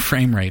decrease your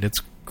frame rate. It's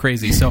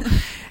crazy. So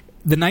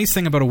the nice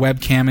thing about a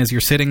webcam is you're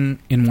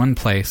sitting in one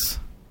place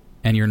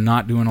and you're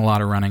not doing a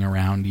lot of running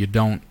around. You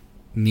don't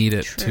need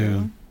it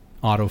to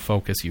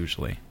autofocus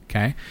usually,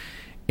 okay?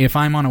 If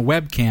I'm on a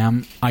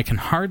webcam, I can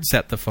hard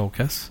set the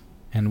focus,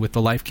 and with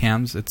the life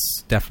cams,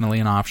 it's definitely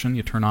an option.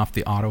 You turn off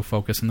the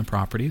autofocus in the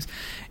properties,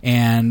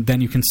 and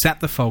then you can set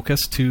the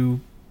focus to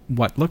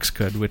what looks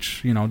good,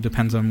 which,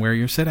 depends on where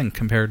you're sitting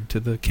compared to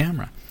the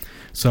camera.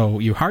 So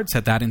you hard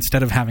set that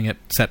instead of having it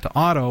set to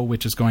auto,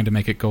 which is going to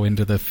make it go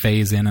into the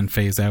phase in and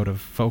phase out of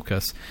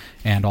focus,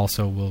 and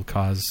also will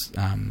cause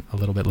a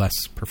little bit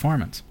less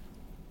performance.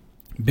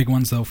 Big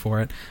ones, though, for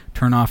it.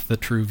 Turn off the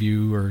True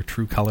View or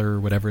True Color or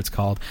whatever it's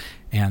called,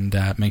 and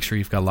make sure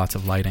you've got lots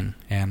of lighting,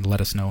 and let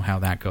us know how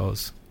that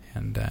goes.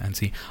 And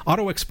see.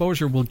 Auto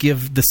exposure will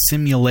give the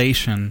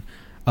simulation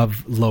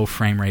of low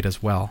frame rate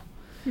as well.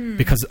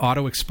 Because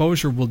auto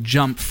exposure will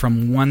jump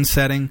from one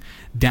setting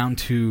down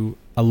to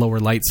a lower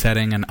light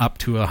setting and up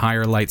to a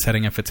higher light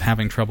setting if it's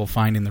having trouble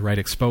finding the right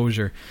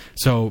exposure.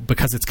 So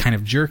because it's kind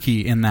of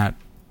jerky in that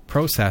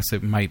process,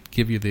 it might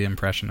give you the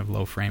impression of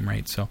low frame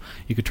rate. So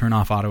you could turn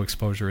off auto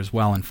exposure as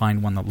well and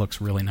find one that looks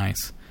really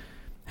nice.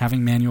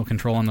 Having manual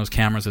control on those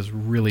cameras is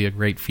really a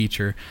great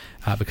feature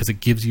because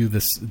it gives you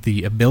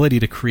the ability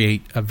to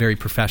create a very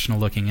professional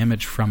looking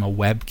image from a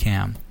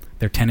webcam.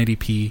 They're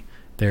 1080p.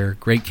 They're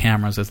great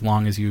cameras as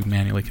long as you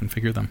manually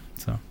configure them.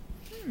 So,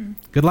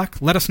 good luck.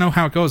 Let us know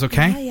how it goes,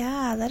 okay?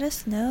 Yeah, let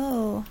us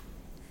know.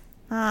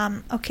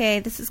 Okay,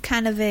 this is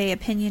kind of a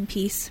opinion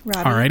piece,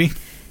 Robbie. Alrighty.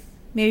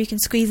 Maybe you can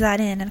squeeze that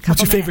in a couple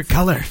What's your favorite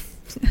color?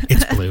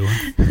 It's blue.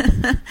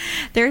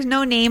 There's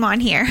no name on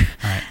here.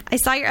 All right. I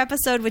saw your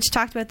episode which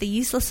talked about the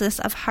uselessness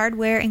of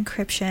hardware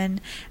encryption.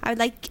 I would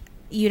like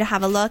you to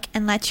have a look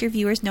and let your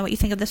viewers know what you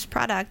think of this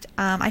product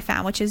I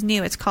found, which is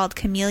new. It's called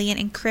Chameleon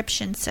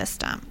Encryption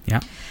System. Yeah.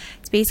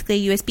 It's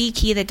basically a USB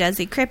key that does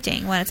the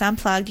encrypting. When it's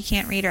unplugged, you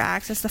can't read or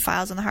access the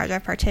files on the hard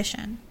drive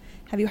partition.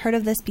 Have you heard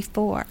of this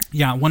before?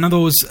 Yeah, one of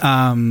those...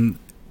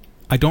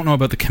 I don't know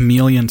about the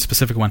Chameleon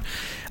specific one.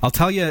 I'll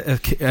tell you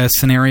a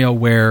scenario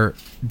where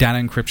data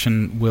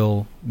encryption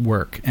will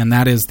work, and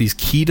that is these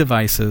key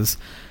devices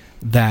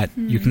that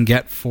you can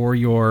get for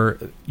your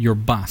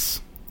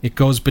bus. It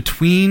goes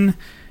between...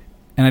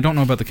 And I don't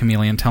know about the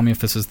Chameleon. Tell me if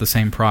this is the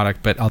same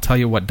product, but I'll tell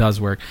you what does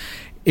work.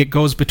 It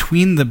goes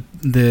between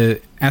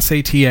the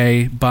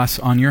SATA bus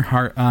on your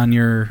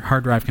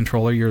hard drive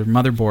controller, your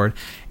motherboard,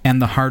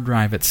 and the hard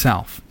drive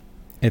itself.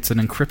 It's an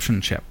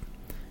encryption chip.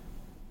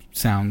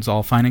 Sounds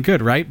all fine and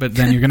good, right? But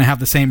then you're going to have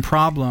the same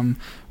problem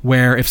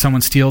where if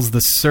someone steals the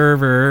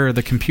server or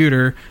the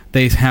computer,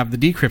 they have the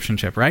decryption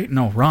chip, right?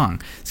 No,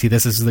 wrong. See,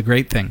 this is the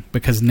great thing,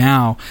 because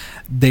now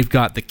they've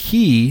got the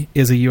key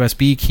is a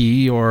USB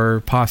key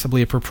or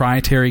possibly a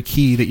proprietary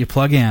key that you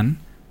plug in,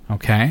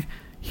 okay?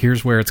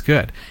 Here's where it's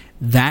good.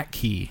 That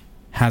key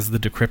has the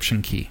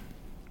decryption key.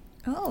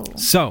 Oh.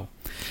 So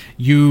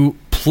you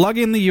plug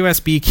in the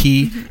USB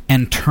key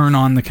and turn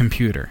on the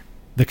computer.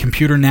 The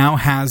computer now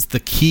has the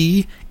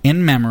key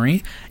in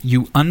memory.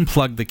 You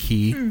unplug the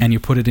key and you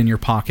put it in your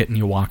pocket and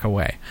you walk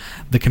away.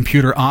 The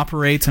computer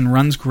operates and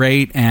runs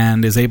great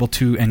and is able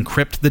to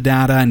encrypt the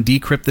data and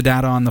decrypt the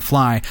data on the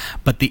fly.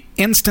 But the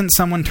instant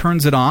someone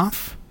turns it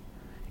off,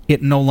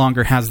 it no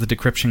longer has the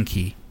decryption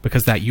key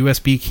because that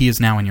USB key is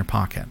now in your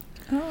pocket.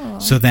 Oh.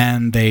 So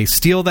then they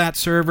steal that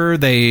server,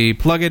 they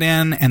plug it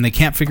in, and they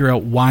can't figure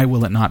out why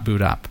will it not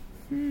boot up.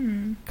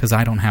 Because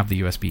I don't have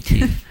the USB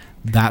key.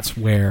 That's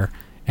where...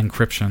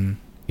 encryption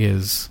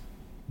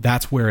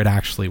that's where it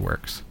actually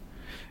works.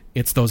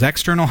 It's those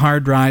external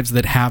hard drives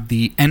that have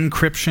the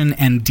encryption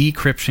and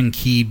decryption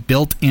key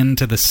built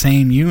into the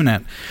same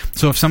unit.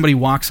 So if somebody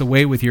walks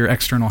away with your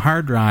external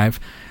hard drive,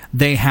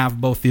 they have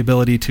both the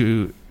ability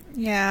to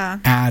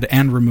add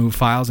and remove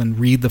files and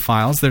read the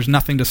files. There's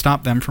nothing to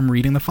stop them from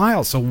reading the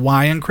files. So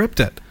why encrypt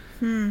it?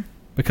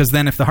 Because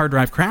then if the hard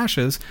drive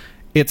crashes,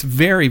 it's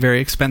very, very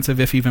expensive,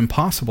 if even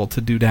possible,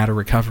 to do data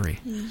recovery.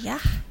 Yeah.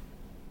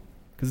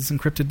 Because it's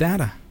encrypted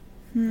data.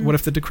 What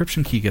if the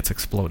decryption key gets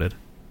exploded?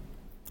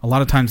 A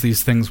lot of times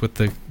these things with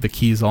the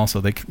keys also,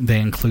 they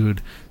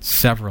include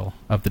several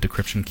of the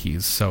decryption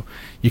keys. So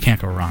you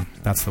can't go wrong.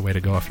 That's the way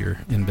to go if you're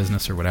in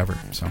business or whatever.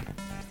 So,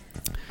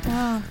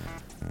 wow.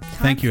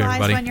 Thank you,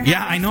 everybody.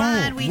 Yeah, I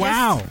know.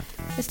 Wow.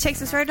 This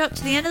takes us right up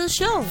to the end of the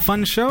show.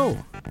 Fun show.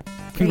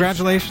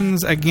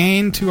 Congratulations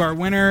again to our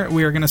winner.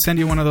 We are going to send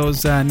you one of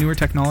those newer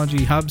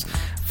technology hubs.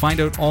 Find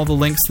out all the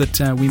links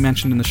that we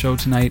mentioned in the show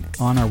tonight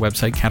on our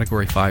website,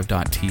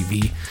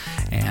 category5.tv.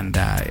 And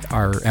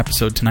our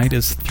episode tonight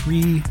is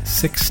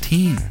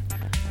 316.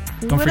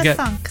 Don't forget.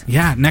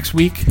 Yeah, next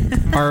week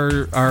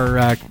our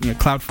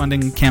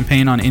crowdfunding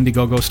campaign on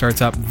Indiegogo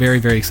starts up. Very,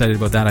 very excited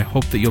about that. I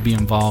hope that you'll be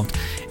involved,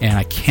 and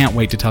I can't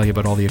wait to tell you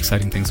about all the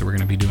exciting things that we're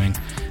going to be doing.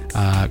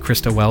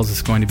 Krista Wells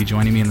is going to be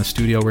joining me in the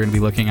studio. We're going to be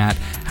looking at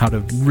how to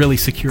really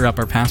secure up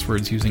our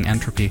passwords using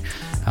Entropy.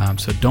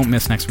 So don't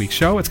miss next week's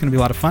show. It's going to be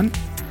a lot of fun.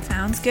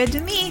 Sounds good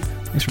to me.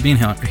 Thanks for being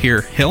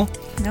here, Hill.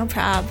 No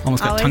problem.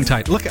 Almost got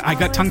tongue-tied. Look, I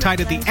got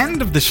tongue-tied at the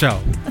end of the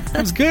show.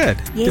 That was good.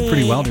 Did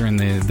pretty well during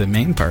the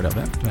main part of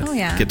it. But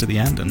get to the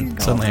end and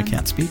suddenly I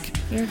can't speak.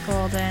 You're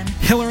golden.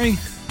 Hillary,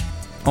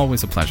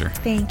 always a pleasure.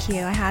 Thank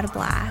you. I had a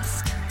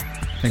blast.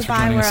 Thanks for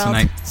joining us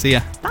tonight. See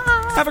ya.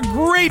 Bye. Have a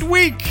great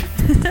week.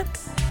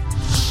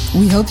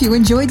 We hope you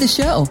enjoyed the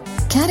show.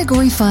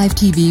 Category 5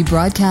 TV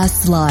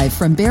broadcasts live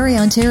from Barrie,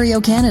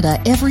 Ontario,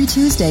 Canada every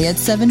Tuesday at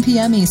 7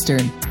 p.m.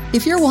 Eastern.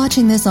 If you're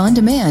watching this on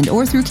demand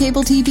or through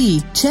cable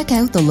TV, check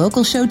out the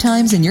local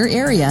showtimes in your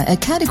area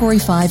at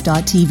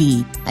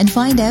category5.tv and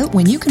find out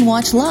when you can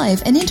watch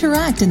live and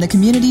interact in the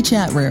community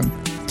chat room.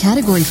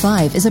 Category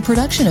 5 is a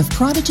production of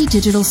Prodigy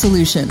Digital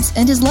Solutions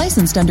and is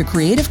licensed under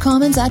Creative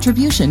Commons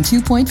Attribution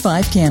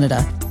 2.5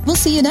 Canada. We'll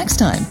see you next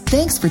time.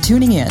 Thanks for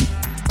tuning in.